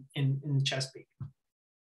jellies in the Chesapeake.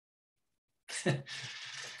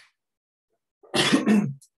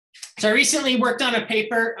 So I recently worked on a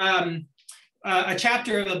paper, a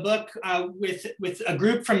chapter of a book with a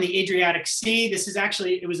group from the Adriatic Sea.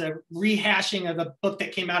 It was a rehashing of a book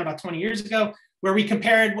that came out about 20 years ago, where we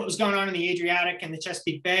compared what was going on in the Adriatic and the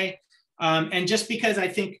Chesapeake Bay. And just because I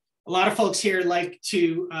think a lot of folks here like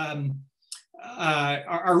to,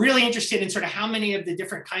 are really interested in sort of how many of the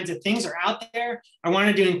different kinds of things are out there, I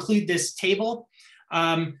wanted to include this table.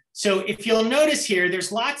 So if you'll notice here,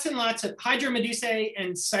 there's lots and lots of Hydromedusae,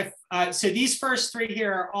 and so these first three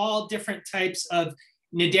here are all different types of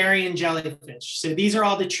cnidarian jellyfish. So these are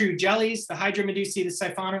all the true jellies: the Hydromedusae,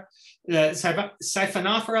 the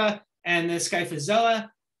Siphonophora, and the Scyphozoa.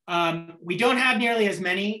 We don't have nearly as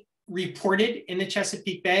many reported in the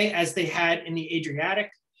Chesapeake Bay as they had in the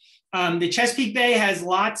Adriatic. The Chesapeake Bay has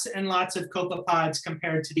lots and lots of copepods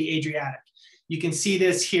compared to the Adriatic. You can see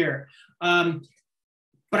this here.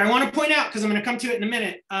 But I want to point out, because I'm going to come to it in a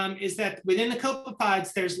minute, is that within the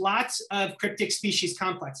copepods, there's lots of cryptic species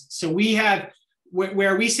complexes. So we have,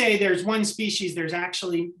 where we say there's one species, there's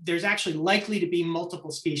actually likely to be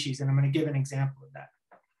multiple species, and I'm going to give an example of that.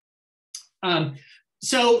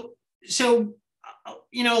 So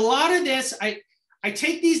you know, a lot of this, I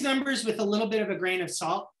take these numbers with a little bit of a grain of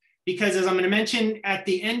salt, because as I'm going to mention at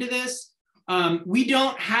the end of this, we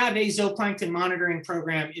don't have a zooplankton monitoring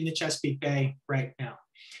program in the Chesapeake Bay right now.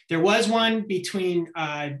 There was one between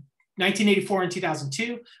 1984 and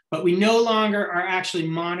 2002, but we no longer are actually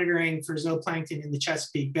monitoring for zooplankton in the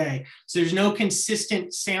Chesapeake Bay. So there's no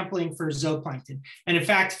consistent sampling for zooplankton. And in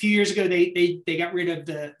fact, a few years ago, they got rid of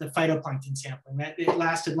the phytoplankton sampling. It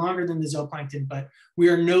lasted longer than the zooplankton, but we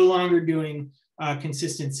are no longer doing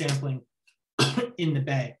consistent sampling in the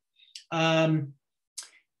bay.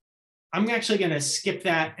 I'm actually going to skip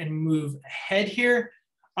that and move ahead here.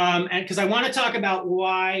 And because I want to talk about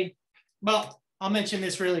why, well, I'll mention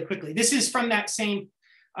this really quickly. This is from that same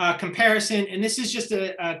comparison, and this is just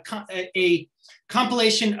a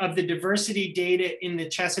compilation of the diversity data in the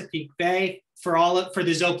Chesapeake Bay for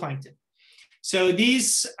the zooplankton. So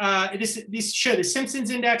these show the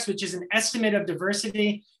Simpson's index, which is an estimate of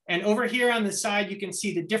diversity. And over here on the side, you can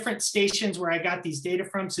see the different stations where I got these data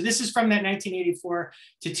from. So this is from that 1984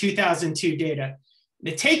 to 2002 data.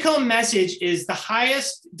 The take-home message is the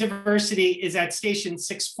highest diversity is at station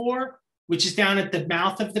 6.4, which is down at the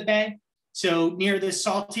mouth of the bay. So near the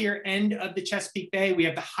saltier end of the Chesapeake Bay, we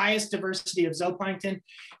have the highest diversity of zooplankton.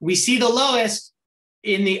 We see the lowest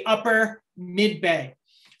in the upper mid-bay.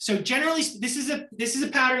 So generally, this is a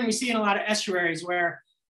pattern we see in a lot of estuaries where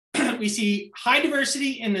we see high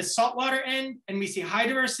diversity in the saltwater end, and we see high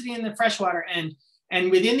diversity in the freshwater end. And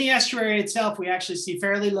within the estuary itself, we actually see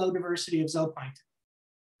fairly low diversity of zooplankton.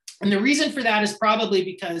 And the reason for that is probably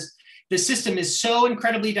because the system is so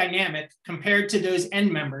incredibly dynamic compared to those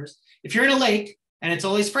end members. If you're in a lake and it's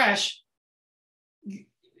always fresh,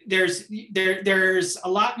 there's a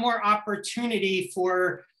lot more opportunity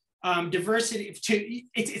for diversity.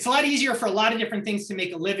 It's a lot easier for a lot of different things to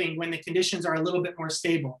make a living when the conditions are a little bit more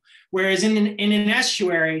stable. Whereas in an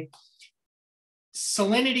estuary,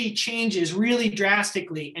 salinity changes really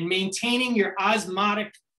drastically, and maintaining your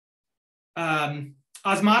osmotic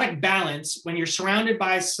balance when you're surrounded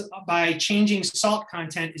by changing salt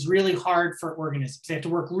content is really hard for organisms. They have to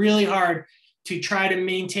work really hard to try to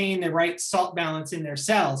maintain the right salt balance in their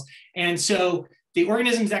cells. And so the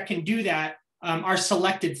organisms that can do that are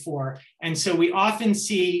selected for. And so we often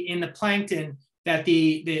see in the plankton that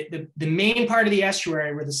the main part of the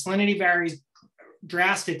estuary where the salinity varies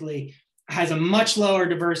drastically has a much lower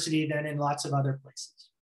diversity than in lots of other places.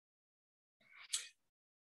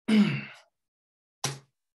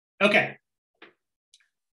 Okay,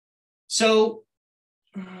 so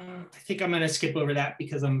I think I'm going to skip over that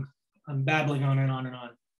because I'm babbling on and on and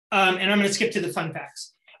on. And I'm going to skip to the fun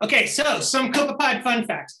facts. Okay, so some copepod fun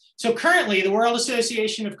facts. So currently, the World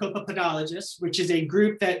Association of Copepodologists, which is a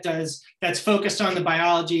group that's focused on the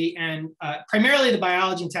biology and primarily the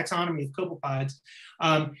biology and taxonomy of copepods,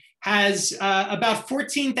 has about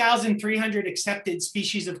 14,300 accepted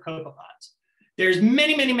species of copepods. There's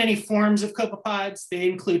many, many, many forms of copepods. They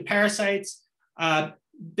include parasites.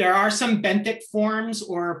 There are some benthic forms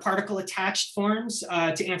or particle-attached forms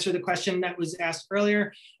to answer the question that was asked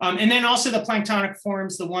earlier. And then also the planktonic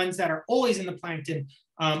forms, the ones that are always in the plankton,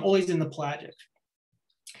 always in the pelagic.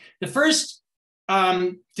 The first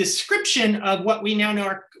description of what we now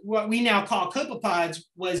call copepods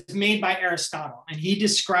was made by Aristotle, and he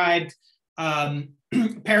described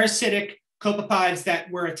parasitic copepods that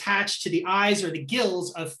were attached to the eyes or the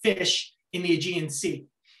gills of fish in the Aegean Sea.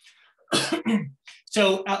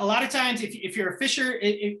 So a lot of times, if you're a fisher,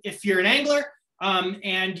 if you're an angler,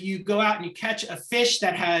 and you go out and you catch a fish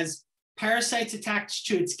that has parasites attached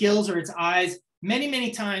to its gills or its eyes, many, many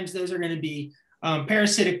times those are going to be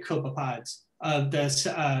parasitic copepods of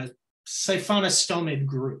the siphonostomid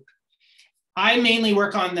group. I mainly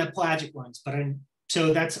work on the pelagic ones, but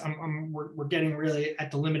we're getting really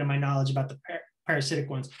at the limit of my knowledge about the parasitic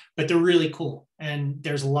ones, but they're really cool, and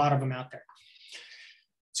there's a lot of them out there.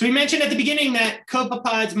 So we mentioned at the beginning that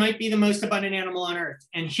copepods might be the most abundant animal on Earth,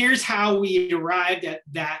 and here's how we arrived at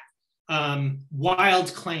that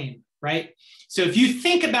wild claim, right? So if you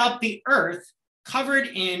think about the Earth covered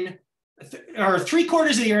in, or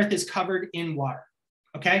 3/4 of the Earth is covered in water,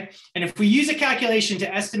 okay? And if we use a calculation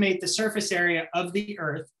to estimate the surface area of the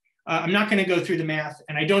Earth, I'm not going to go through the math,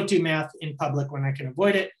 and I don't do math in public when I can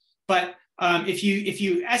avoid it. But if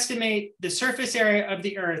you estimate the surface area of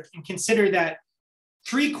the Earth and consider that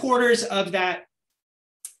 3/4 of that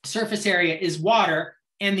surface area is water,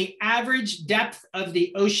 and the average depth of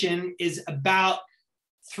the ocean is about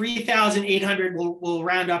 3,800, we'll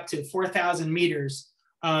round up to 4,000 meters,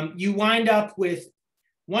 you wind up with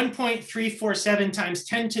 1.347 times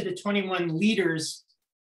 10 to the 21 liters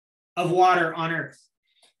of water on Earth.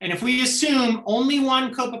 And if we assume only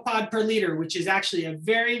one copepod per liter, which is actually a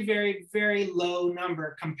very, very, very low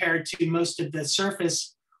number compared to most of the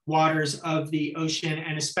surface waters of the ocean,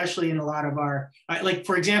 and especially in a lot of our, like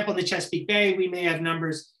for example, the Chesapeake Bay, we may have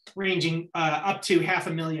numbers ranging up to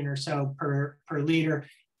 500,000 or so per liter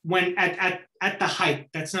when at the height.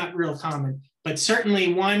 That's not real common, but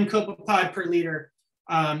certainly one copepod per liter.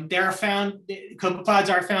 Copepods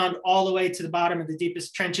are found all the way to the bottom of the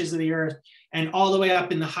deepest trenches of the Earth and all the way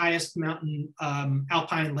up in the highest mountain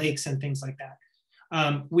alpine lakes and things like that.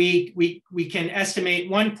 we can estimate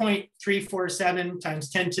 1.347 times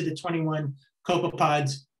 10 to the 21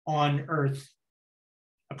 copepods on Earth,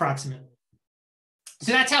 approximately.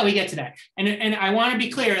 So that's how we get to that. And I want to be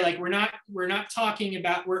clear, like we're not talking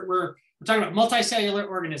about we're talking about multicellular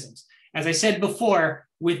organisms. As I said before,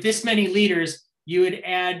 with this many liters, you would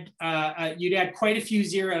add quite a few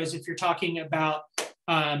zeros if you're talking about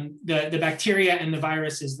the bacteria and the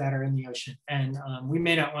viruses that are in the ocean. And we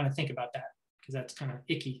may not want to think about that because that's kind of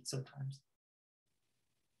icky sometimes.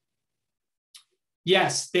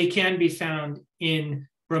 Yes, they can be found in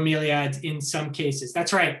bromeliads in some cases.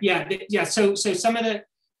 That's right. Yeah, yeah. So some of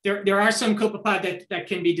there are some copepod that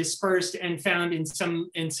can be dispersed and found in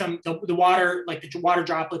the water, like the water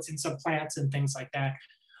droplets in some plants and things like that.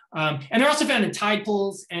 And they're also found in tide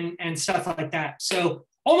pools and stuff like that. So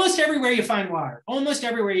almost everywhere you find water,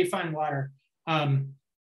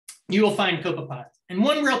 you will find copepods. And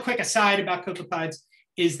one real quick aside about copepods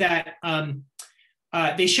is that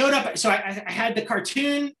they showed up. So I had the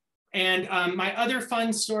cartoon, and my other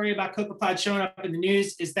fun story about copepods showing up in the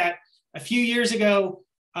news is that a few years ago,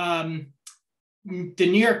 the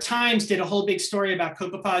New York Times did a whole big story about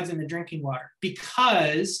copepods in the drinking water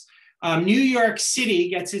because New York City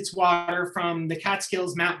gets its water from the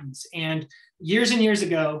Catskills Mountains. And years and years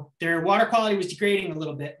ago, their water quality was degrading a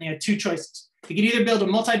little bit. They had two choices. They could either build a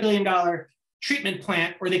multi-billion-dollar treatment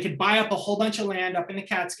plant, or they could buy up a whole bunch of land up in the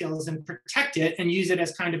Catskills and protect it and use it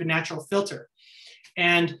as kind of a natural filter.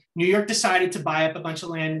 And New York decided to buy up a bunch of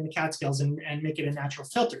land in the Catskills and make it a natural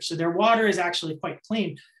filter. So their water is actually quite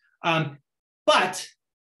clean. But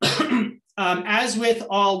as with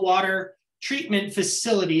all water treatment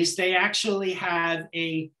facilities, they actually have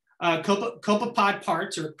a copepod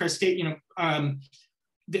parts or crustacean,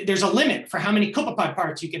 there's a limit for how many copepod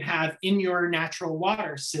parts you can have in your natural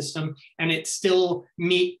water system, and it still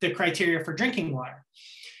meet the criteria for drinking water.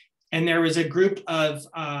 And there was a group of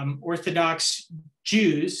Orthodox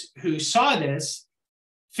Jews who saw this,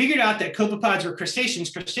 figured out that copepods were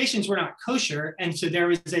crustaceans. Crustaceans were not kosher, and so there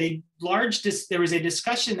was a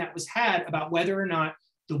discussion that was had about whether or not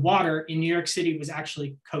the water in New York City was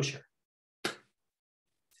actually kosher.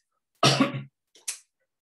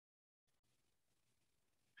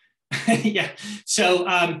 Yeah, so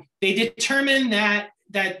they determined that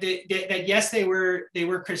yes, they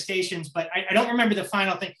were crustaceans, but I don't remember the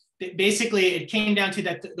final thing. Basically, it came down to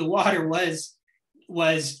that the water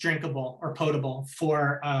was drinkable or potable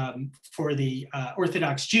for the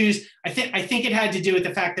Orthodox Jews. I think it had to do with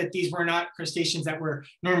the fact that these were not crustaceans that were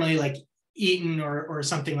normally like eaten or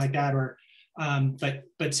something like that, or but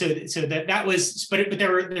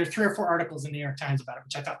there were 3 or 4 articles in the New York Times about it,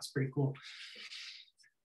 which I thought was pretty cool.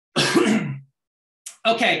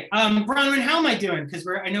 Okay, Bronwyn, how am I doing? Because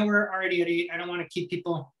I know we're already at 8. I don't want to keep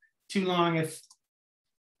people too long.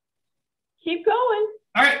 Keep going.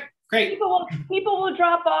 All right, great. People will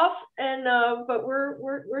drop off, and but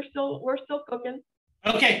we're still cooking.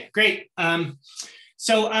 Okay, great.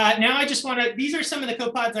 So now I just want to. These are some of the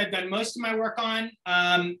copepods I've done most of my work on,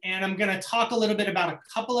 and I'm going to talk a little bit about a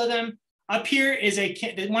couple of them. Up here is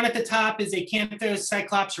the one at the top is a Canthos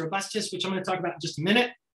cyclops robustus, which I'm going to talk about in just a minute.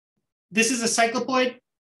 This is a cyclopoid.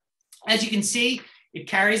 As you can see, it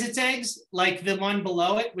carries its eggs like the one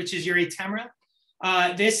below it, which is Eurytemra.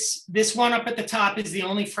 This one up at the top is the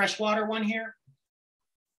only freshwater one here.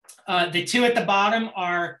 The 2 at the bottom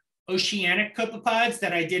are oceanic copepods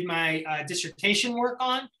that I did my dissertation work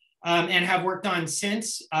on and have worked on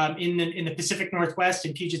since in the Pacific Northwest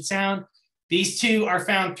and Puget Sound. These 2 are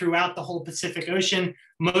found throughout the whole Pacific Ocean,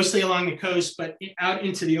 mostly along the coast, but out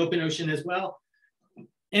into the open ocean as well.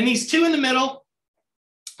 And these 2 in the middle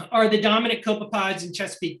are the dominant copepods in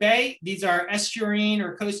Chesapeake Bay. These are estuarine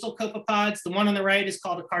or coastal copepods. The one on the right is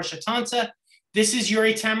called Acartia tonsa. This is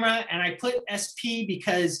Eurytemra, and I put SP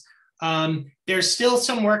because there's still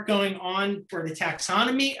some work going on for the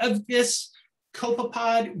taxonomy of this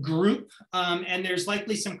copepod group, and there's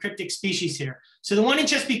likely some cryptic species here. So the one in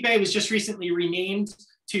Chesapeake Bay was just recently renamed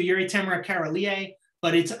to Eurytemra caroleae,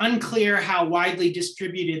 but it's unclear how widely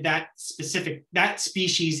distributed that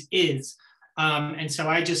species is. And so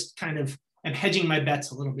I just kind of am hedging my bets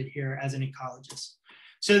a little bit here as an ecologist.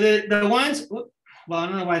 So the ones, well, I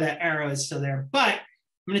don't know why that arrow is still there, but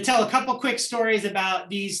I'm going to tell a couple quick stories about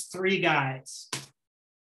these 3 guys.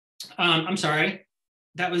 I'm sorry,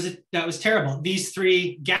 that was terrible. These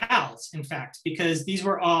 3 gals, in fact, because these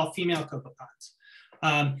were all female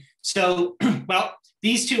copepods. So, well,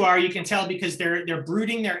 these 2 are, you can tell because they're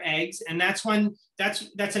brooding their eggs, and that's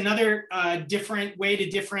another different way to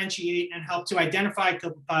differentiate and help to identify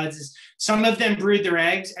copepods is some of them brood their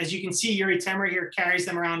eggs. As you can see, Eurytemra here carries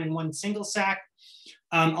them around in one single sac.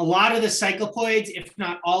 A lot of the cyclopoids, if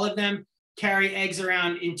not all of them, carry eggs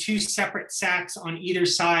around in 2 separate sacs on either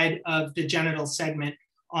side of the genital segment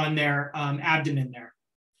on their abdomen there.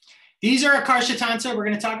 These are Acarchatonsa. We're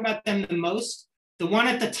going to talk about them the most. The one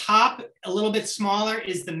at the top, a little bit smaller,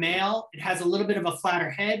 is the male. It has a little bit of a flatter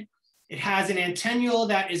head. It has an antennule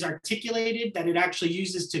that is articulated that it actually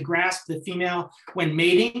uses to grasp the female when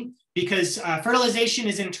mating, because fertilization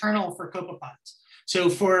is internal for copepods. So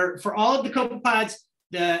for all of the copepods,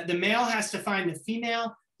 the male has to find the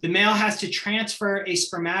female. The male has to transfer a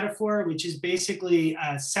spermatophore, which is basically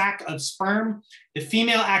a sac of sperm. The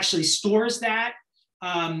female actually stores that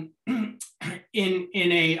in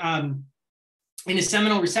a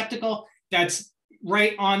seminal receptacle that's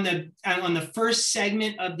right on the first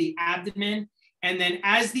segment of the abdomen. And then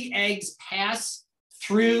as the eggs pass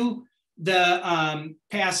through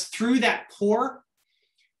that pore,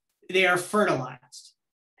 they are fertilized.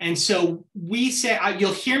 And so we say,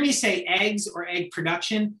 you'll hear me say eggs or egg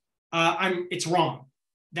production. It's wrong.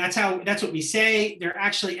 That's what we say. They're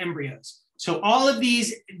actually embryos. So all of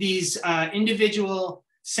these individual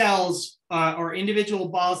cells or individual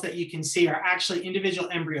balls that you can see are actually individual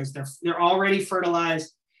embryos. They're already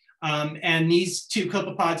fertilized. And these 2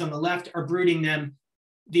 copepods on the left are brooding them.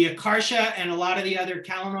 The Acarcha and a lot of the other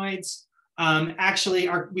calanoids actually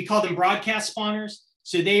we call them broadcast spawners.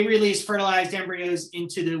 So they release fertilized embryos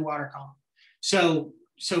into the water column. So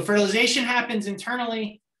fertilization happens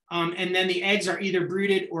internally, and then the eggs are either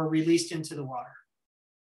brooded or released into the water.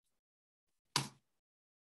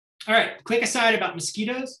 All right, quick aside about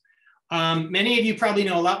mosquitoes. Many of you probably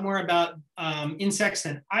know a lot more about insects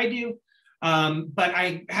than I do, but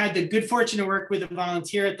I had the good fortune to work with a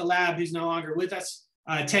volunteer at the lab who's no longer with us,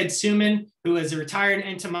 Ted Suman, who is a retired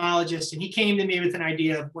entomologist, and he came to me with an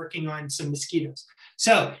idea of working on some mosquitoes.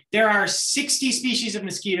 So there are 60 species of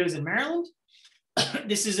mosquitoes in Maryland.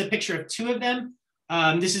 This is a picture of 2 of them.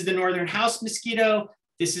 This is the northern house mosquito.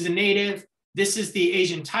 This is a native. This is the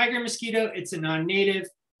Asian tiger mosquito. It's a non-native.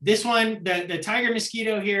 This one, the tiger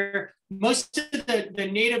mosquito here, most of the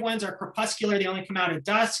native ones are crepuscular. They only come out at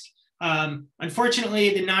dusk.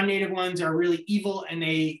 Unfortunately, the non-native ones are really evil, and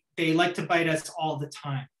they like to bite us all the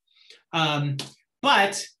time.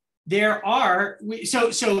 But there are,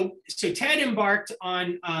 so Ted embarked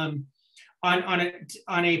on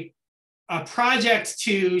a project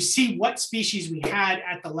to see what species we had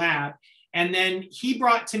at the lab. And then he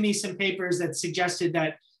brought to me some papers that suggested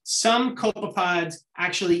that some copepods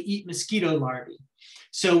actually eat mosquito larvae.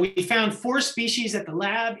 So we found 4 species at the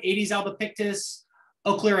lab: Aedes albopictus,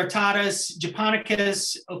 Ochlorotatus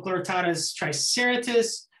japonicus, Ochlorotatus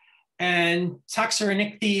triceratus, and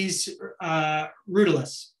Toxoronyctes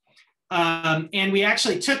rudilus. And we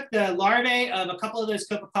actually took the larvae of a couple of those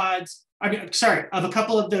copepods, of a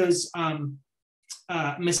couple of those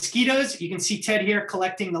mosquitoes. You can see Ted here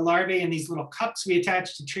collecting the larvae in these little cups we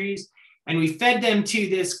attached to trees. And we fed them to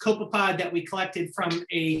this copepod that we collected from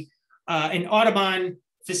an Audubon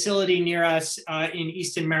facility near us in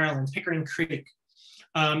Easton, Maryland, Pickering Creek.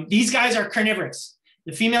 These guys are carnivorous.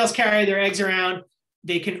 The females carry their eggs around.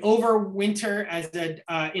 They can overwinter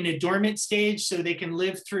in a dormant stage, so they can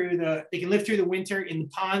live through the winter in the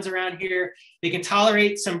ponds around here. They can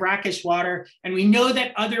tolerate some brackish water, and we know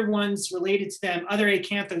that other ones related to them, other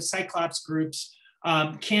Acanthocyclops groups,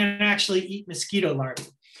 can actually eat mosquito larvae.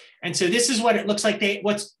 And so this is what it looks like.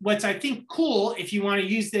 What's I think cool, if you want to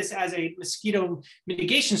use this as a mosquito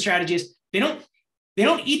mitigation strategy, is they don't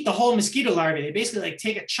eat the whole mosquito larvae. They basically like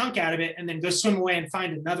take a chunk out of it and then go swim away and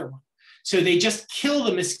find another one. So they just kill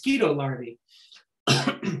the mosquito larvae.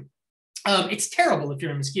 It's terrible if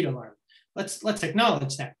you're a mosquito larvae. Let's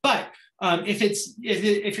acknowledge that. But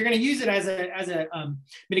if you're going to use it as a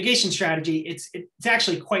mitigation strategy, it's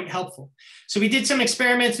actually quite helpful. So we did some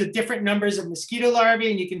experiments with different numbers of mosquito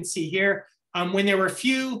larvae, and you can see here when there were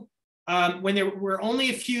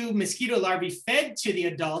only a few mosquito larvae fed to the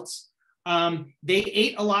adults, they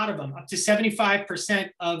ate a lot of them. Up to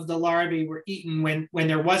 75% of the larvae were eaten when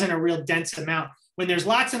there wasn't a real dense amount. When there's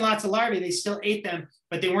lots and lots of larvae, they still ate them,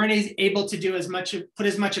 but they weren't able to put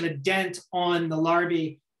as much of a dent on the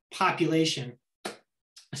larvae population.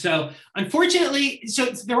 So unfortunately,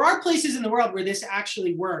 there are places in the world where this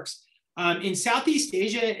actually works. In Southeast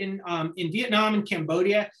Asia, in Vietnam and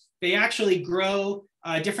Cambodia, they actually grow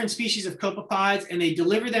different species of copepods, and they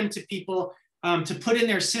deliver them to people to put in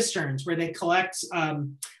their cisterns where they collect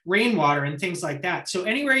rainwater and things like that. So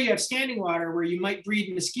anywhere you have standing water where you might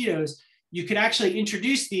breed mosquitoes, you could actually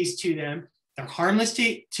introduce these to them. They're harmless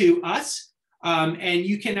to us, and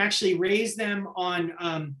you can actually raise them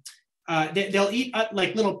on, they'll eat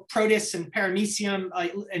like little protists and paramecium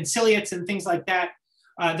and ciliates and things like that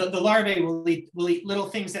the larvae will eat little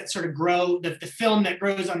things that sort of grow, the film that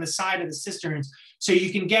grows on the side of the cisterns. So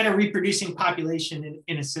you can get a reproducing population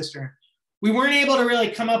in a cistern. We weren't able to really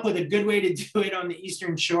come up with a good way to do it on the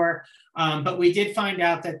Eastern Shore, but we did find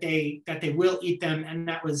out that they will eat them, and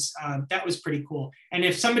that was pretty cool. And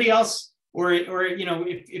if somebody else, or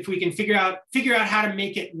if we can figure out how to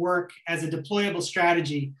make it work as a deployable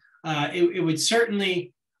strategy, it would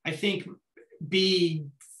certainly, I think, be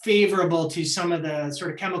favorable to some of the sort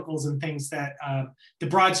of chemicals and things that the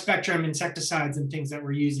broad spectrum insecticides and things that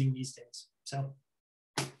we're using these days. So.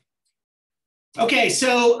 Okay,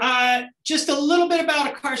 so just a little bit about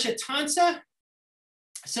Acacia tonsa.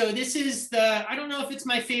 So this is I don't know if it's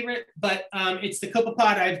my favorite, but it's the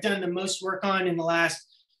copepod I've done the most work on in the last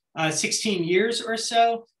 16 years or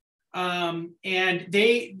so. And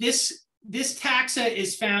this taxa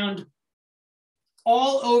is found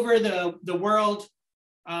all over the world.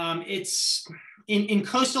 It's in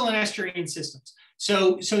coastal and estuarine systems.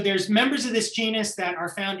 So there's members of this genus that are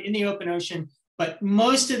found in the open ocean, but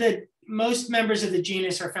most members of the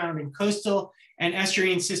genus are found in coastal and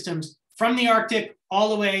estuarine systems from the Arctic all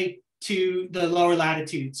the way to the lower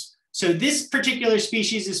latitudes. So this particular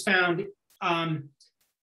species is found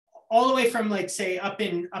all the way from, like, say, up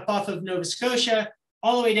off of Nova Scotia,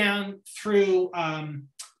 all the way down through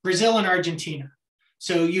Brazil and Argentina.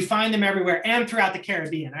 So you find them everywhere and throughout the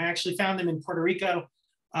Caribbean. I actually found them in Puerto Rico.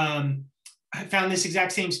 I found this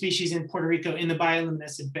exact same species in Puerto Rico in the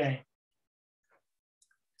bioluminescent bay.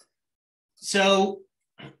 So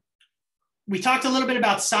we talked a little bit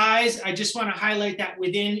about size. I just want to highlight that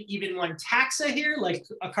within even one taxa here, like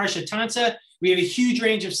Acacia tonsa, we have a huge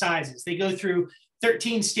range of sizes. They go through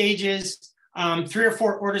 13 stages, 3 or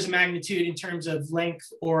 4 orders of magnitude in terms of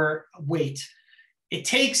length or weight. It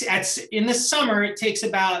takes, in the summer, it takes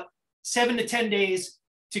about 7 to 10 days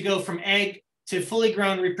to go from egg to fully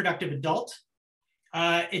grown reproductive adult.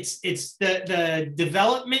 It's the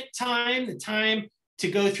development time, the time to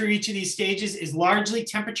go through each of these stages is largely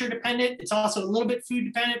temperature dependent. It's also a little bit food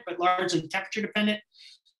dependent, but largely temperature dependent.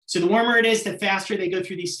 So the warmer it is, the faster they go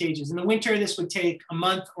through these stages. In the winter, this would take a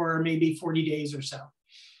month or maybe 40 days or so.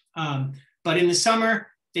 But in the summer,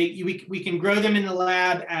 we can grow them in the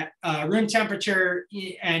lab at room temperature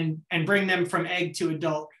and bring them from egg to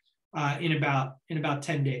adult in about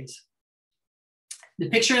 10 days. The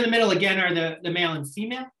picture in the middle, again, are the male and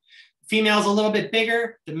female. Female's a little bit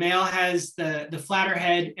bigger. The male has the flatter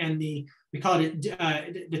head, and we call it,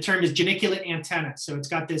 the term is geniculate antenna. So it's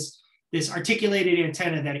got this articulated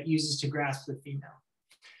antenna that it uses to grasp the female.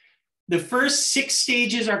 The first 6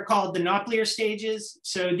 stages are called the naupliar stages.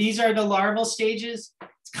 So these are the larval stages.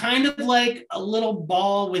 It's kind of like a little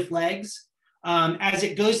ball with legs. As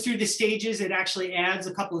it goes through the stages, it actually adds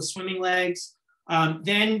a couple of swimming legs.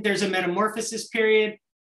 Then there's a metamorphosis period.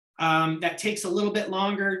 That takes a little bit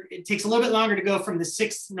longer. It takes a little bit longer to go from the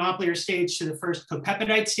 6th naupliar stage to the first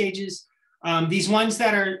copepodite stages. These ones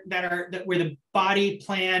where the body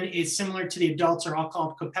plan is similar to the adults are all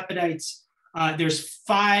called copepodites. There's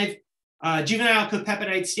 5 juvenile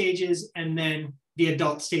copepodite stages, and then the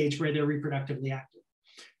adult stage where they're reproductively active.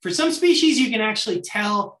 For some species, you can actually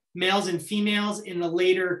tell males and females in the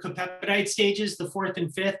later copepodite stages, the 4th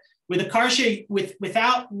and 5th. With Acacia,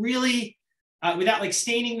 without like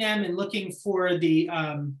staining them and looking for the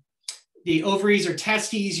ovaries or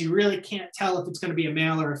testes, you really can't tell if it's going to be a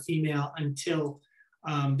male or a female until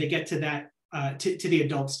they get to that to the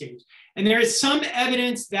adult stage. And there is some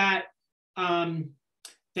evidence that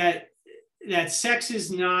that sex is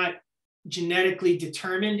not genetically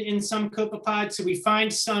determined in some copepods. So we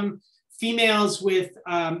find some females with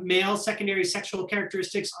male secondary sexual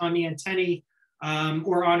characteristics on the antennae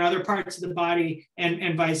or on other parts of the body,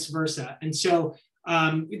 and vice versa. And so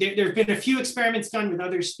there have been a few experiments done with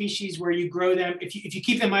other species where you grow them. If you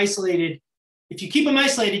keep them isolated,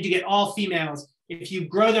 you get all females. If you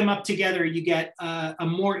grow them up together, you get a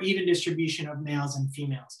more even distribution of males and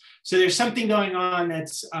females. So there's something going on and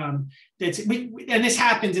this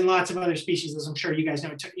happens in lots of other species, as I'm sure you guys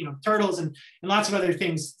know. Turtles and lots of other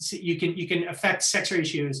things. You can affect sex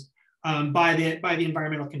ratios by the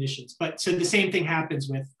environmental conditions. But so the same thing happens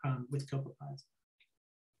with copepods.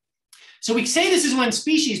 So we say this is one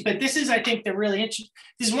species, but this is, I think, this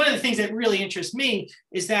is one of the things that really interests me,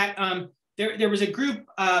 is that there was a group,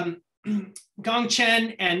 Gong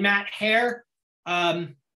Chen and Matt Hare.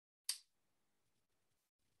 Thank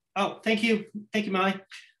you, Molly.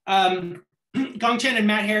 Gong Chen and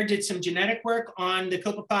Matt Hare did some genetic work on the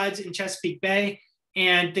copepods in Chesapeake Bay,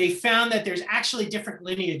 and they found that there's actually different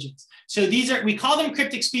lineages. So we call them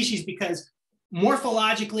cryptic species because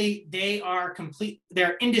morphologically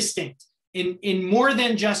they're indistinct. in more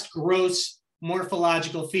than just gross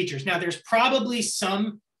morphological features. Now, there's probably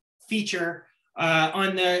some feature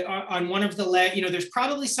on one of the legs, there's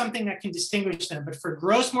probably something that can distinguish them, but for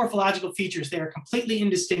gross morphological features, they are completely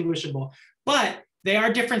indistinguishable, but they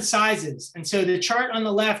are different sizes. And so the chart on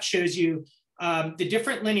the left shows you the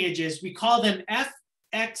different lineages. We call them F,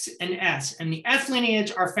 X, and S. And the F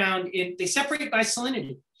lineage are found they separate by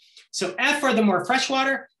salinity. So F are the more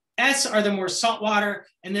freshwater, S are the more saltwater,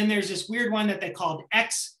 and then there's this weird one that they called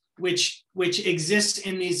X, which exists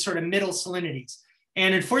in these sort of middle salinities.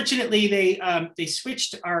 And unfortunately, they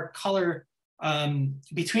switched our color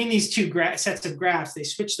between these two sets of graphs. They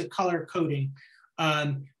switched the color coding.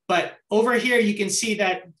 But over here, you can see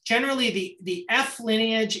that generally the F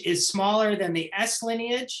lineage is smaller than the S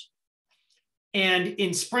lineage. And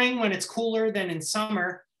in spring, when it's cooler than in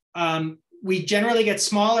summer, we generally get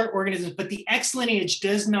smaller organisms, but the X lineage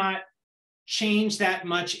does not change that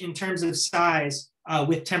much in terms of size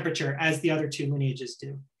with temperature as the other two lineages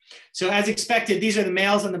do. So as expected, these are the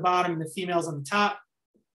males on the bottom and the females on the top.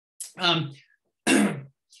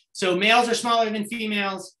 So males are smaller than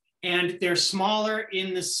females, and they're smaller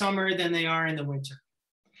in the summer than they are in the winter.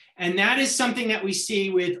 And that is something that we see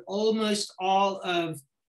with almost all of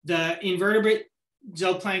the invertebrate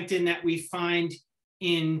zooplankton that we find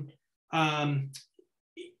in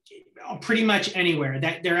pretty much anywhere,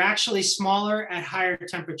 that they're actually smaller at higher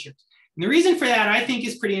temperatures. And the reason for that, I think,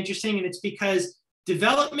 is pretty interesting, and it's because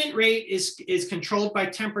development rate is controlled by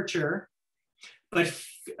temperature, but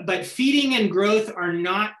feeding and growth are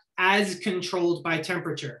not as controlled by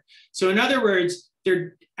temperature. So in other words,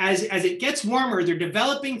 as it gets warmer, they're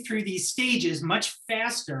developing through these stages much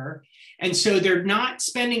faster, and so they're not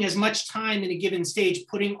spending as much time in a given stage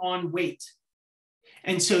putting on weight.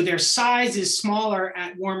 And so their size is smaller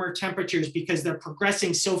at warmer temperatures because they're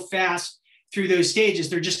progressing so fast through those stages.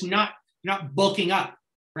 They're just not bulking up,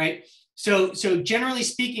 right? So generally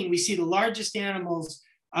speaking, we see the largest animals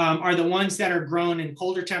are the ones that are grown in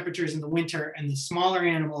colder temperatures in the winter, and the smaller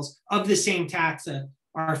animals of the same taxa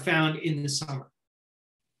are found in the summer.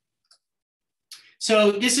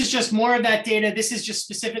 So this is just more of that data. This is just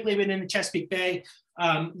specifically within the Chesapeake Bay,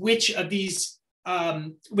 which of these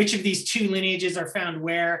two lineages are found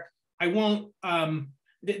where. I won't,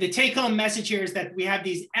 the take-home message here is that we have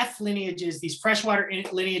these F lineages, these freshwater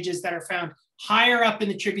lineages that are found higher up in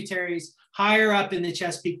the tributaries, higher up in the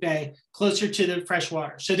Chesapeake Bay, closer to the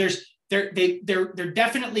freshwater. So they're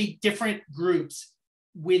definitely different groups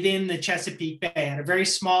within the Chesapeake Bay at a very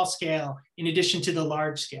small scale, in addition to the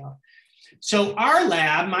large scale. So our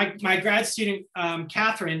lab, my grad student,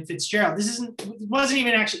 Catherine Fitzgerald, this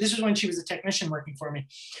was when she was a technician working for me,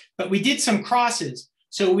 but we did some crosses.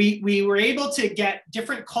 So we were able to get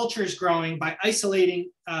different cultures growing by isolating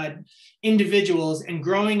individuals and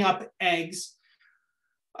growing up eggs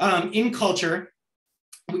in culture,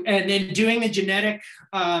 and then doing genetic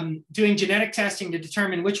testing to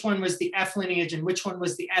determine which one was the F lineage and which one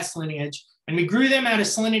was the S lineage. And we grew them at a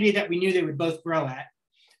salinity that we knew they would both grow at,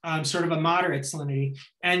 sort of a moderate salinity.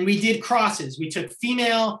 And we did crosses. We took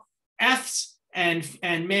female Fs and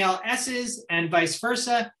male S's and vice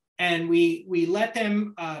versa. And we let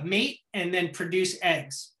them mate and then produce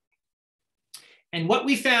eggs. And what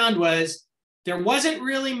we found was there wasn't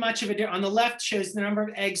really much of a difference. On the left shows the number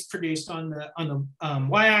of eggs produced on the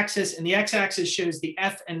y-axis, and the x-axis shows the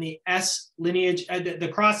F and the S lineage,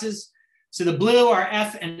 the crosses. So the blue are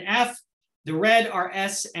F and F, the red are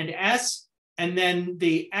S and S, and then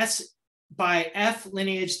the S by F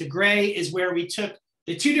lineage, the gray, is where we took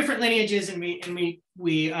the two different lineages and we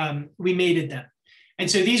mated them. And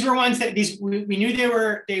so these were ones that we knew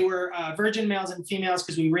they were virgin males and females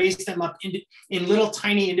because we raised them up in little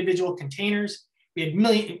tiny individual containers. We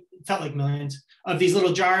had felt like millions of these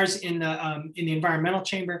little jars in the environmental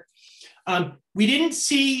chamber. We didn't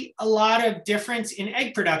see a lot of difference in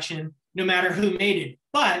egg production, no matter who mated,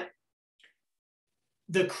 but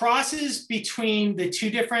the crosses between the two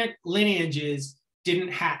different lineages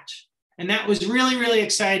didn't hatch. And that was really, really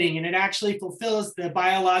exciting. And it actually fulfills the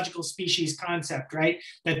biological species concept, right?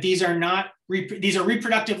 That these are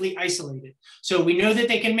reproductively isolated. So we know that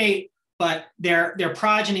they can mate, but their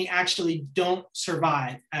progeny actually don't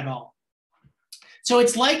survive at all. So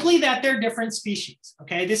it's likely that they're different species,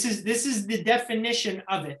 okay? This is the definition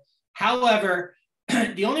of it. However,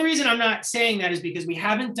 the only reason I'm not saying that is because we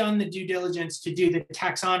haven't done the due diligence to do the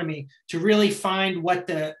taxonomy to really find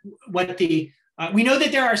we know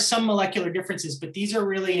that there are some molecular differences, but these are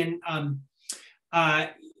really in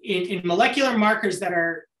molecular markers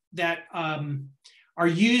that are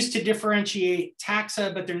used to differentiate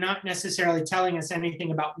taxa, but they're not necessarily telling us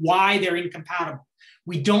anything about why they're incompatible.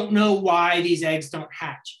 We don't know why these eggs don't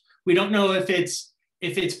hatch. We don't know if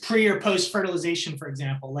it's pre or post fertilization, for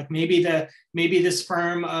example. Like maybe the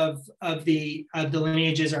sperm of the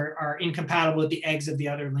lineages are incompatible with the eggs of the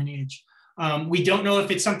other lineage. We don't know if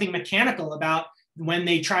it's something mechanical about when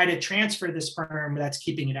they try to transfer the sperm that's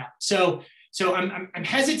keeping it out. So I'm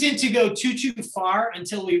hesitant to go too far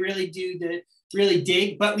until we really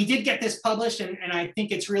dig, but we did get this published, and I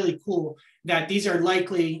think it's really cool that these are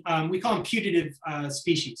likely, we call them putative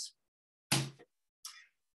species.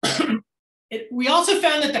 We also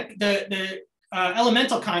found that the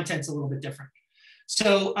elemental content's a little bit different.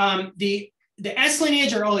 So the S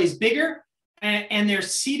lineage are always bigger, and their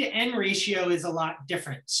C to N ratio is a lot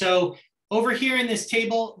different. So over here in this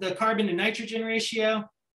table, the carbon to nitrogen ratio,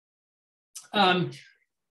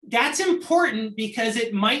 that's important because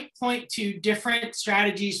it might point to different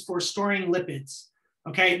strategies for storing lipids.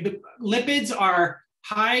 Okay, the lipids are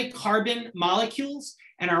high carbon molecules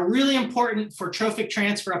and are really important for trophic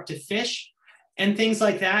transfer up to fish and things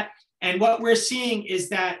like that. And what we're seeing is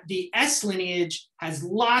that the S lineage has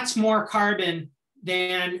lots more carbon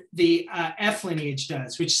than the F lineage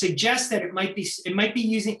does, which suggests that it might be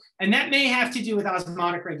using, and that may have to do with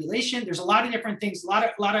osmotic regulation. There's a lot of different things. A lot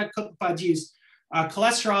of copepods use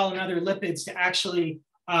cholesterol and other lipids to actually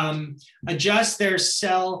adjust their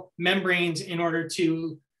cell membranes in order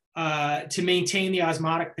to maintain the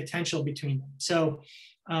osmotic potential between them. So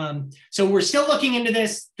we're still looking into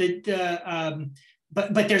this.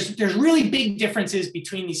 But there's really big differences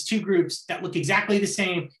between these two groups that look exactly the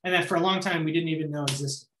same, and that for a long time we didn't even know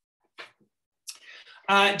existed.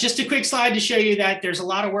 Just a quick slide to show you that there's a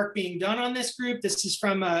lot of work being done on this group. This is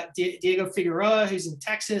from Diego Figueroa, who's in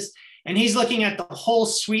Texas, and he's looking at the whole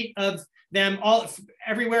suite of them,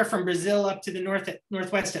 everywhere from Brazil up to the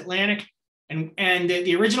Northwest Atlantic. And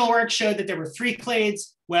the original work showed that there were 3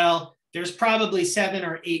 clades. Well, there's probably 7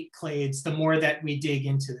 or 8 clades the more that we dig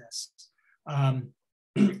into this.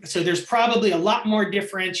 So there's probably a lot more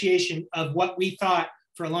differentiation of what we thought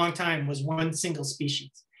for a long time was one single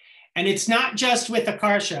species. And it's not just with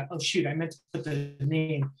Acacia. Oh shoot, I meant to put the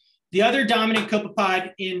name. The other dominant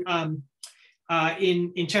copepod in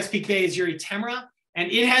Chesapeake Bay is Eurytemera,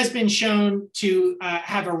 and it has been shown to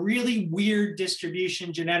have a really weird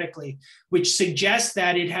distribution genetically, which suggests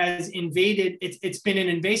that it has invaded, it's been an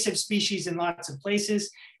invasive species in lots of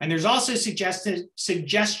places. And there's also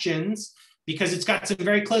suggestions, because it's got some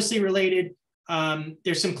very closely related,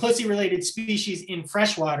 there's some closely related species in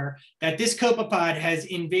freshwater, that this copepod has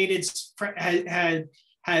invaded,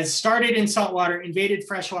 has started in saltwater, invaded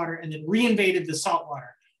freshwater, and then reinvaded the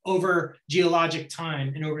saltwater over geologic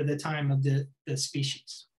time and over the time of the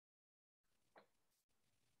species.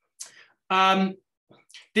 I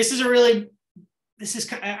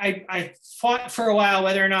fought for a while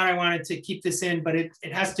whether or not I wanted to keep this in, but it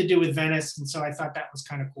has to do with Venice. And so I thought that was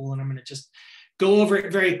kind of cool. And I'm gonna just go over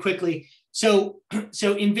it very quickly. So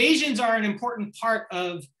invasions are an important part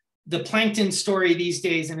of the plankton story these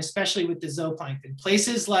days, and especially with the zooplankton.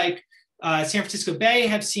 Places like San Francisco Bay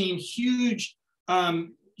have seen huge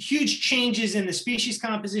changes in the species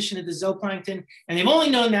composition of the zooplankton, and they've only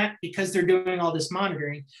known that because they're doing all this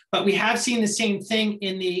monitoring. But we have seen the same thing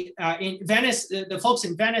in Venice. The folks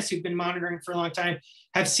in Venice who've been monitoring for a long time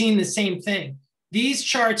have seen the same thing. These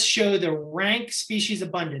charts show the rank species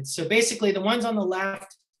abundance. So basically the ones on the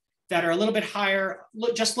left that are a little bit higher,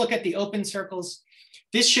 just look at the open circles.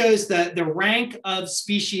 This shows the rank of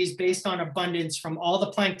species based on abundance from all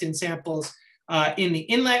the plankton samples in the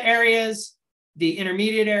inlet areas, the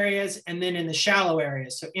intermediate areas, and then in the shallow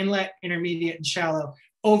areas. So inlet, intermediate, and shallow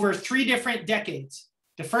over 3 different decades.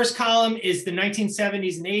 The first column is the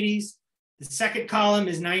 1970s and 80s. The second column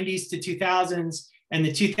is 90s to 2000s, and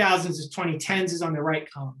the 2000s to 2010s is on the right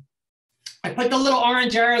column. I put the little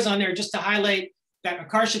orange arrows on there just to highlight that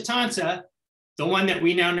Acacia tonsa, the one that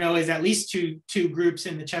we now know is at least two groups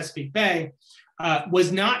in the Chesapeake Bay,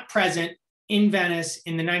 was not present in Venice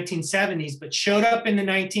in the 1970s, but showed up in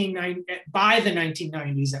by the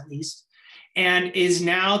 1990s at least, and is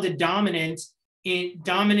now the dominant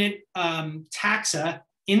taxa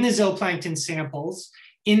in the zooplankton samples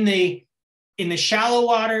in the shallow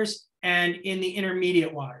waters and in the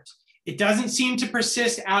intermediate waters. It doesn't seem to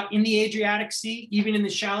persist out in the Adriatic Sea, even in the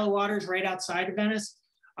shallow waters right outside of Venice.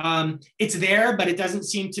 It's there, but it doesn't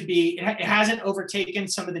seem to be, it hasn't overtaken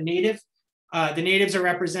some of the native. The natives are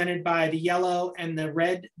represented by the yellow and the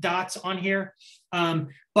red dots on here,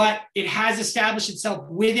 but it has established itself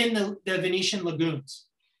within the Venetian lagoons.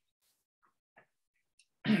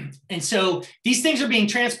 And so these things are being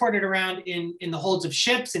transported around in the holds of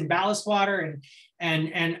ships and ballast water,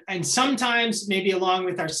 and sometimes maybe along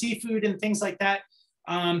with our seafood and things like that.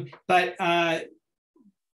 But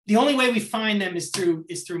the only way we find them is through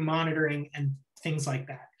monitoring and things like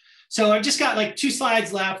that. So I've just got like 2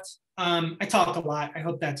 slides left. I talk a lot. I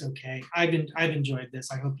hope that's okay. I've enjoyed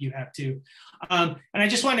this. I hope you have too. And I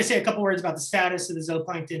just want to say a couple words about the status of the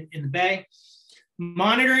zooplankton in the bay.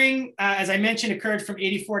 Monitoring, as I mentioned, occurred from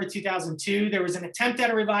 '84 to 2002. There was an attempt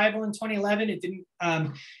at a revival in 2011. It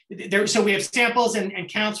didn't. So we have samples and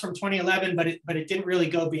counts from 2011, but it didn't really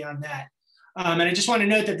go beyond that. And I just want to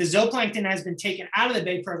note that the zooplankton has been taken out of the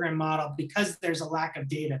Bay program model because there's a lack of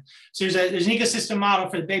data. So there's an ecosystem model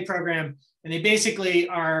for the Bay program, and they basically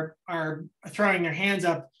are throwing their hands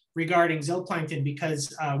up regarding zooplankton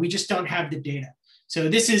because we just don't have the data. So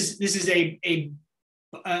this is a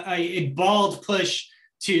bald push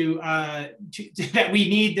to that we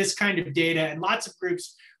need this kind of data, and lots of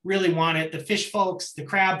groups really want it. The fish folks, the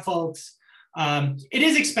crab folks. It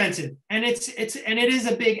is expensive, and it is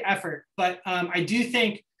a big effort, but I do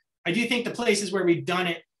think the places where we've done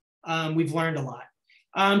it, we've learned a lot.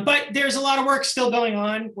 But there's a lot of work still going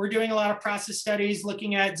on. We're doing a lot of process studies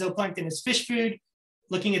looking at zooplankton as fish food,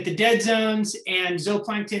 looking at the dead zones, and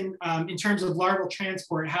zooplankton in terms of larval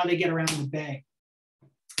transport, how they get around the bay.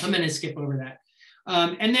 I'm going to skip over that.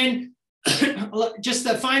 And then just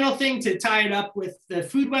the final thing to tie it up with the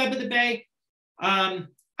food web of the bay.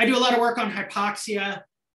 I do a lot of work on hypoxia,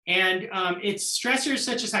 and it's stressors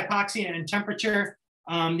such as hypoxia and temperature,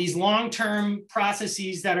 these long-term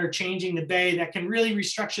processes that are changing the bay that can really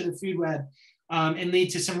restructure the food web and lead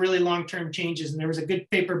to some really long-term changes. And there was a good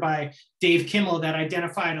paper by Dave Kimmel that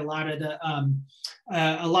identified a lot of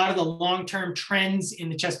the long-term trends in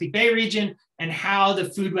the Chesapeake Bay region and how the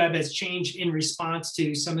food web has changed in response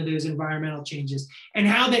to some of those environmental changes, and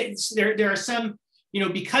how there are some,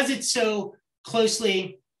 because it's so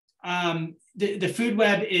closely, the food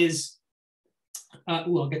web is,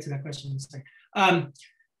 I'll get to that question in a second.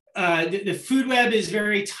 The food web is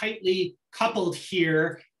very tightly coupled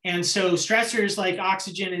here. And so stressors like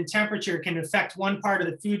oxygen and temperature can affect one part of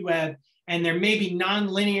the food web, and there may be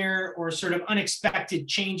nonlinear or sort of unexpected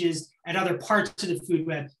changes at other parts of the food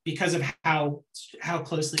web because of how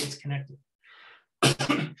closely it's connected.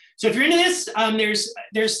 So if you're into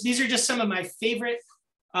this, these are just some of my favorite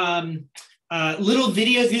little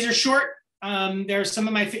videos. These are short. There are some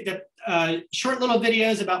of my short little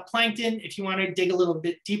videos about plankton. If you want to dig a little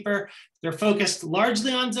bit deeper, they're focused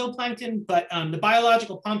largely on zooplankton, but the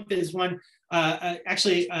biological pump is one.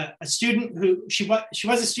 Actually, a student who she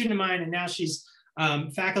was a student of mine, and now she's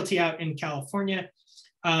faculty out in California,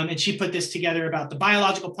 and she put this together about the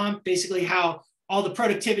biological pump, basically how all the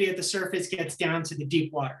productivity at the surface gets down to the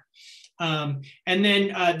deep water. And then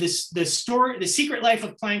the secret life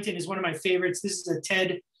of plankton is one of my favorites. This is a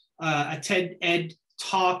TED Ed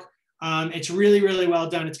talk. It's really, really well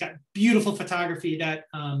done. It's got beautiful photography that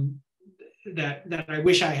I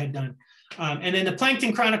wish I had done. And then the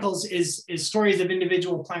Plankton Chronicles is stories of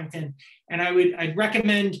individual plankton. And I'd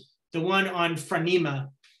recommend the one on Phronema,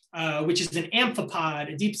 which is an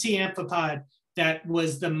amphipod, a deep sea amphipod that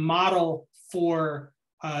was the model for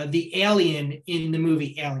the alien in the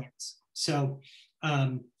movie Aliens. So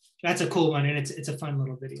that's a cool one, and it's a fun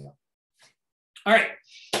little video. All right.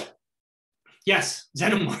 Yes,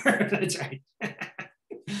 xenomorph. That's right.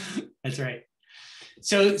 That's right.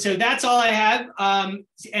 So that's all I have.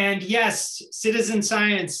 And yes, citizen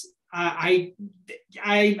science. I'm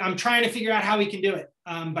trying to figure out how we can do it,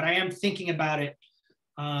 but I am thinking about it.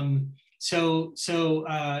 That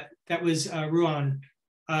was Ruan.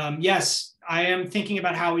 Yes, I am thinking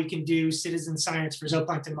about how we can do citizen science for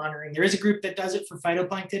zooplankton monitoring. There is a group that does it for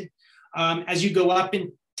phytoplankton. As you go up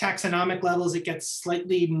in taxonomic levels, it gets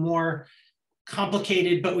slightly more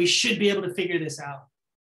complicated, but we should be able to figure this out.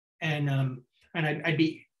 And I'd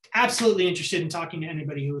be absolutely interested in talking to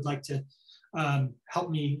anybody who would like to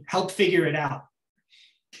help figure it out.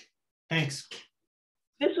 Thanks.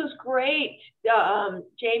 This was great.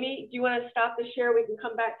 Jamie, do you want to stop the share? We can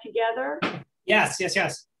come back together. Yes.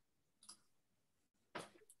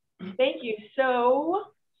 Thank you so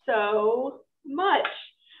much.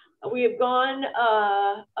 We have gone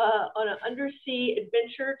on an undersea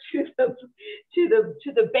adventure to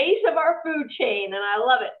the base of our food chain, and I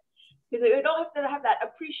love it because we don't have to have that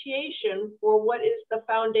appreciation for what is the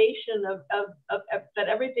foundation of that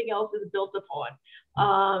everything else is built upon.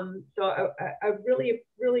 So I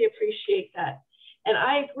really appreciate that, and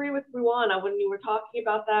I agree with Ruana when you were talking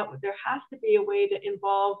about that. There has to be a way to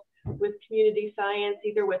involve with community science,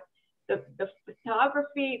 either with the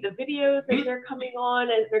photography, the videos that they're coming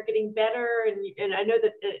on, and they're getting better. And I know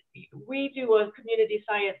that we do a community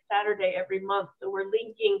science Saturday every month, so we're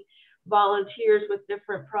linking volunteers with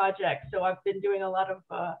different projects. So I've been doing a lot of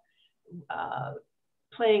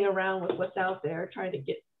playing around with what's out there, trying to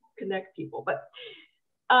connect people. But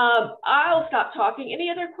I'll stop talking. Any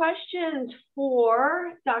other questions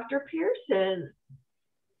for Dr. Pearson?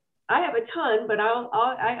 I have a ton, but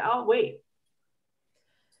I'll wait.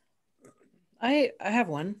 I have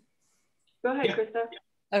one. Go ahead, Krista.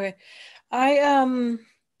 Okay.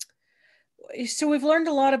 So we've learned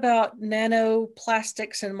a lot about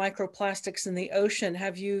nanoplastics and microplastics in the ocean.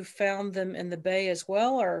 Have you found them in the bay as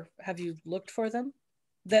well, or have you looked for them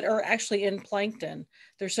that are actually in plankton?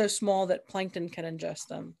 They're so small that plankton can ingest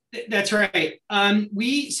them. That's right.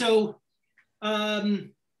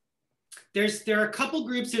 There are a couple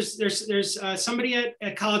groups. There's somebody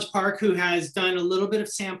at College Park who has done a little bit of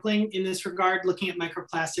sampling in this regard, looking at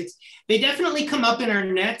microplastics. They definitely come up in our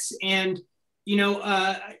nets, and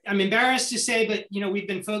I'm embarrassed to say, but we've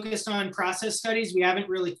been focused on process studies. We haven't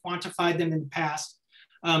really quantified them in the past.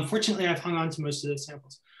 Fortunately, I've hung on to most of those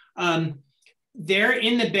samples. They're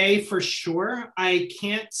in the bay for sure. I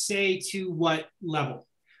can't say to what level.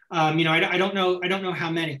 I don't know how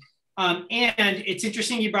many. And it's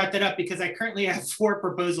interesting you brought that up, because I currently have 4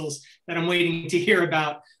 proposals that I'm waiting to hear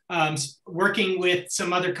about, working with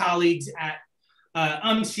some other colleagues at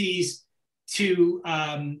UMCs to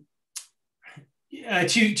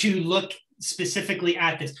look specifically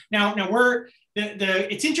at this. Now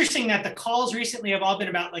it's interesting that the calls recently have all been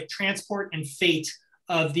about like transport and fate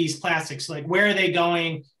of these plastics, like where are they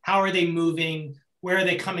going, how are they moving, where are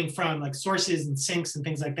they coming from, like sources and sinks and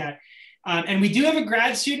things like that. And we do have a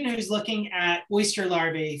grad student who's looking at oyster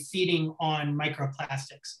larvae feeding on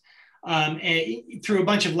microplastics through a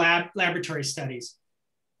bunch of laboratory studies.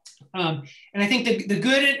 And I think the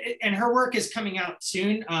good, and her work is coming out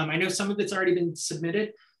soon. I know some of it's already been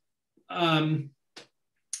submitted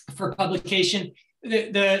for publication.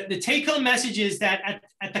 The take-home message is that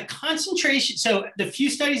at the concentration, so the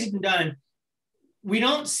few studies have been done, we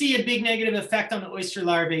don't see a big negative effect on the oyster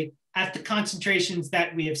larvae at the concentrations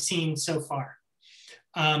that we have seen so far.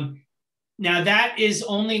 Now that is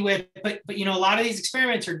only with, but a lot of these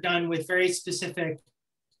experiments are done with very specific,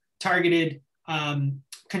 targeted,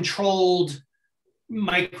 controlled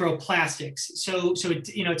microplastics. So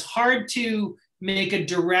it's hard to make a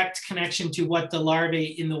direct connection to what the larvae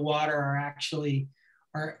in the water are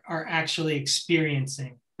actually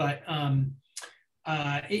experiencing. But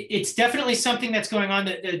it's definitely something that's going on.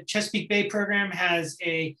 The Chesapeake Bay program has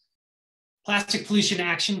a plastic pollution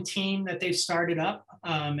action team that they've started up,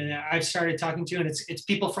 and I've started talking to, and it's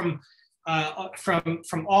people from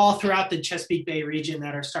all throughout the Chesapeake Bay region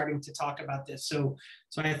that are starting to talk about this. So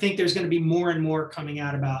I think there's going to be more and more coming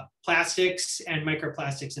out about plastics and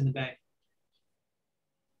microplastics in the bay.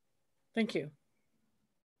 Thank you.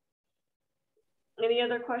 Any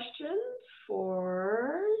other questions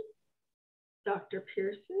for Dr.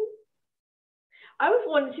 Pearson? I was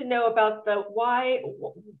wanting to know about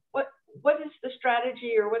what is the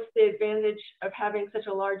strategy, or what's the advantage of having such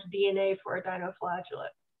a large DNA for a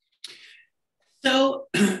dinoflagellate? So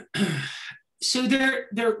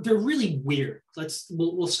they're really weird.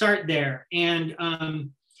 We'll start there. And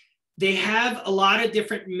they have a lot of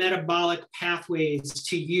different metabolic pathways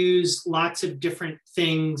to use lots of different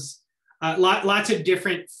things, lots of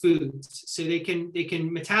different foods. So they can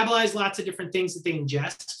metabolize lots of different things that they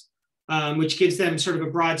ingest, which gives them sort of a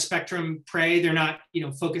broad spectrum prey. They're not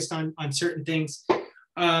focused on certain things.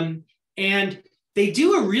 And they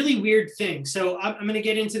do a really weird thing. So I'm going to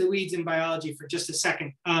get into the weeds in biology for just a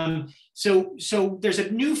second. So there's a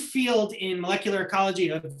new field in molecular ecology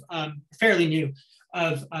of fairly new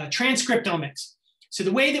of transcriptomics. So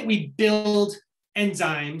the way that we build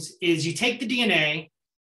enzymes is you take the DNA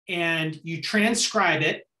and you transcribe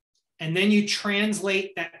it, and then you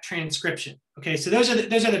translate that transcription. Okay, so those are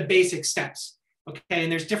the basic steps. Okay, and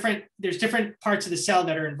there's different parts of the cell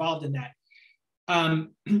that are involved in that.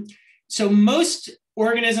 So most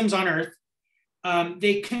organisms on Earth,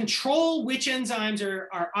 they control which enzymes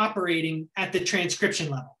are operating at the transcription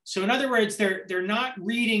level. So in other words, they're not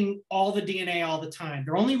reading all the DNA all the time.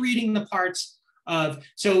 They're only reading the parts of,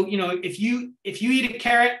 so if you eat a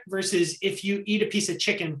carrot versus if you eat a piece of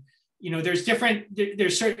chicken, there's certain,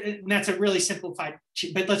 and that's a really simplified,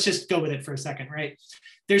 but let's just go with it for a second, right?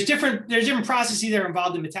 There's different processes that are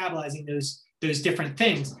involved in metabolizing those different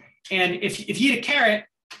things. And if you eat a carrot,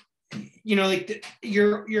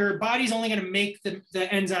 your body's only going to make the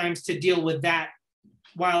enzymes to deal with that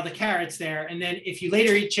while the carrot's there. And then if you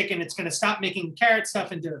later eat chicken, it's going to stop making carrot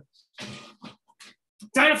stuff and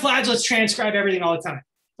dinoflagellates transcribe everything all the time.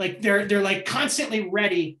 Like they're like constantly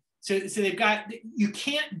ready. So they've got, you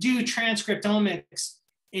can't do transcriptomics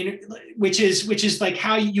which is like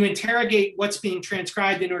how you interrogate what's being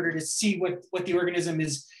transcribed in order to see what the organism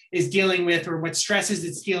is dealing with, or what stresses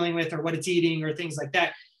it's dealing with, or what it's eating, or things like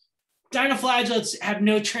that. Dinoflagellates have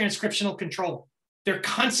no transcriptional control. They're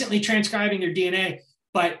constantly transcribing their DNA,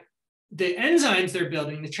 but the enzymes they're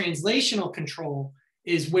building, the translational control,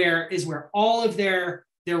 is where all of their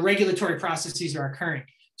regulatory processes are occurring.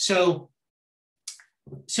 So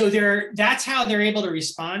that's how they're able to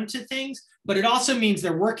respond to things, but it also means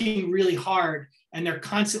they're working really hard and they're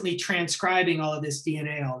constantly transcribing all of this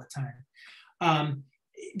DNA all the time.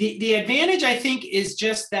 The advantage, I think, is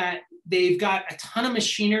just that they've got a ton of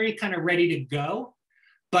machinery kind of ready to go,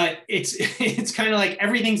 but it's kind of like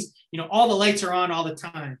everything's, all the lights are on all the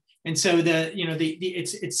time. And so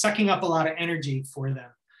it's sucking up a lot of energy for them.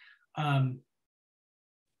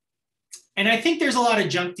 And I think there's a lot of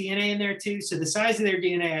junk DNA in there too. So the size of their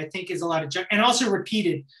DNA, I think, is a lot of junk, and also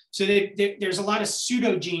repeated. So there's a lot of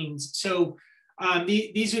pseudogenes. So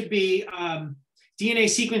these would be DNA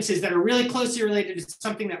sequences that are really closely related to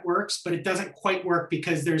something that works, but it doesn't quite work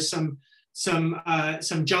because there's some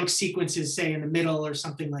junk sequences, say, in the middle or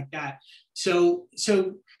something like that. So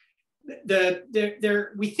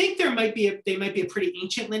we think they might be a pretty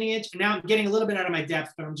ancient lineage. And now I'm getting a little bit out of my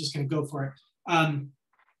depth, but I'm just going to go for it.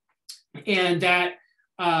 And that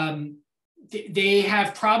they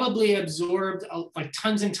have probably absorbed like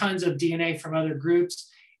tons and tons of DNA from other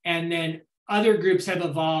groups, and then other groups have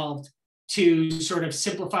evolved to sort of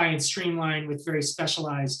simplify and streamline with very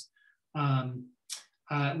specialized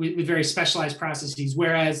with very specialized processes,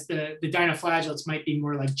 whereas the dinoflagellates might be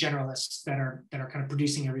more like generalists that are kind of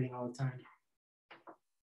producing everything all the time.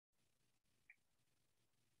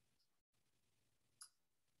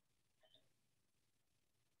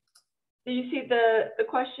 Do you see the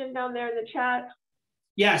question down there in the chat?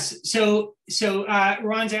 Yes. So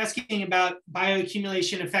Ron's asking about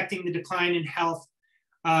bioaccumulation affecting the decline in health,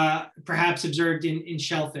 perhaps observed in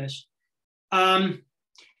shellfish.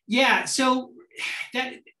 Yeah. So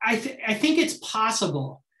that I think it's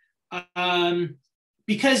possible,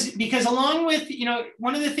 because along with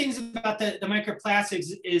one of the things about the microplastics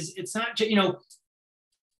is it's not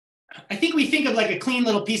I think we think of like a clean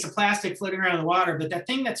little piece of plastic floating around in the water, but that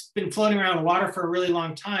thing that's been floating around in the water for a really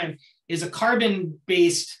long time is a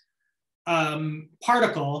carbon-based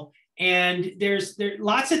particle, and there's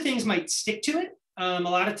lots of things might stick to it. A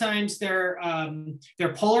lot of times they're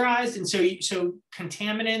polarized, and so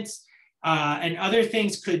contaminants and other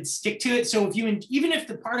things could stick to it. So even if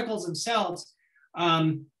the particles themselves,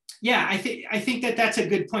 yeah, I think that's a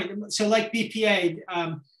good point. So like BPA,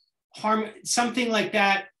 harm, something like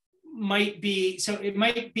that might be, so it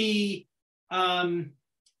might be,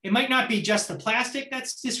 it might not be just the plastic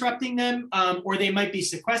that's disrupting them, or they might be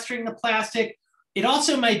sequestering the plastic. It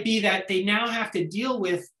also might be that they now have to deal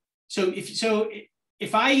with, so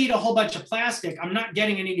if I eat a whole bunch of plastic, I'm not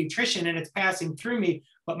getting any nutrition and it's passing through me,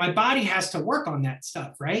 but my body has to work on that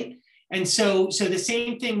stuff, right? And so the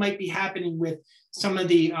same thing might be happening with some of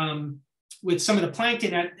the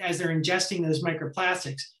plankton as they're ingesting those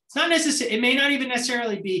microplastics. It's not necessary, it may not even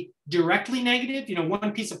necessarily be directly negative,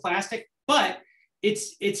 one piece of plastic, but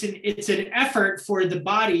it's an effort for the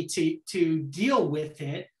body to deal with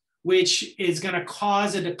it, which is going to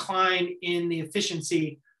cause a decline in the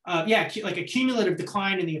efficiency, like a cumulative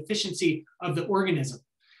decline in the efficiency of the organism.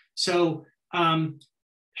 So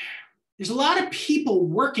there's a lot of people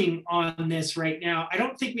working on this right now. I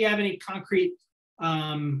don't think we have any concrete, we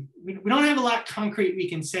don't have a lot concrete we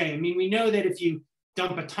can say. I mean, we know that if you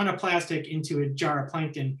dump a ton of plastic into a jar of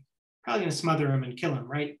plankton, probably going to smother them and kill them,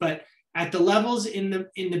 right? But at the levels in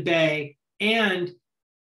the bay and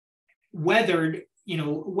weathered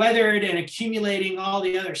and accumulating all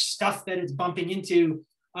the other stuff that it's bumping into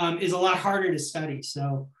is a lot harder to study.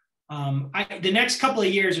 So the next couple of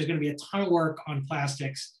years, there's going to be a ton of work on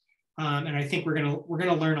plastics, and I think we're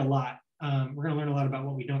gonna learn a lot. We're gonna learn a lot about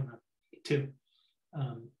what we don't know too.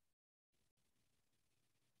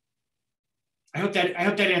 I hope that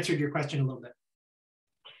answered your question a little bit.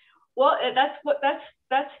 Well,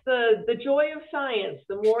 that's the joy of science.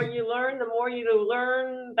 The more you learn, the more you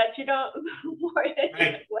learn that you don't.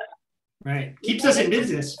 Right. Keeps us in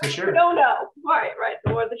business for sure. You don't know. Right.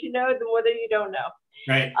 The more that you know, the more that you don't know.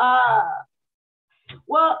 Right.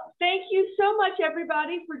 Well, thank you so much,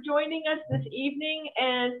 everybody, for joining us this evening,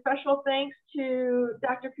 and special thanks to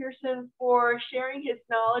Dr. Pearson for sharing his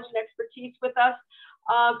knowledge and expertise with us.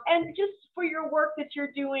 and just for your work that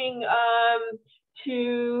you're doing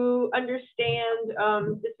to understand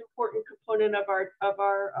this important component of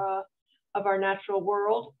our natural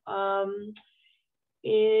world.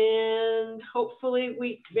 And hopefully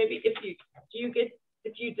maybe if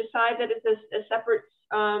you decide that it's a separate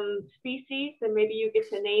species, then maybe you get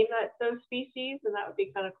to name those species, and that would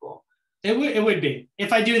be kind of cool. It would be,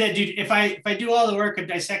 if I do that, if I do all the work of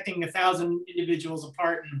dissecting 1,000 individuals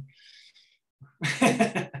apart,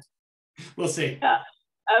 and we'll see. Yeah.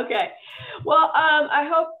 Okay. Well, I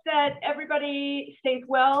hope that everybody stays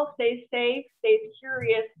well, stays safe, stays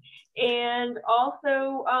curious, and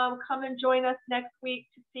also come and join us next week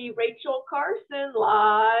to see Rachel Carson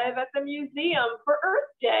live at the museum for Earth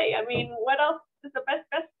Day. I mean, what else is the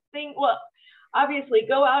best thing? Well, obviously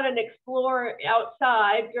go out and explore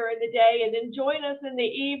outside during the day, and then join us in the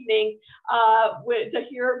evening to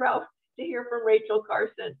hear from Rachel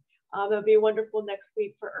Carson. It'll be wonderful next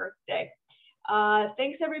week for Earth Day.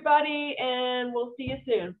 Thanks everybody, and we'll see you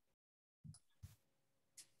soon.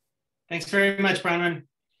 Thanks very much, Bronwyn.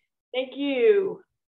 Thank you.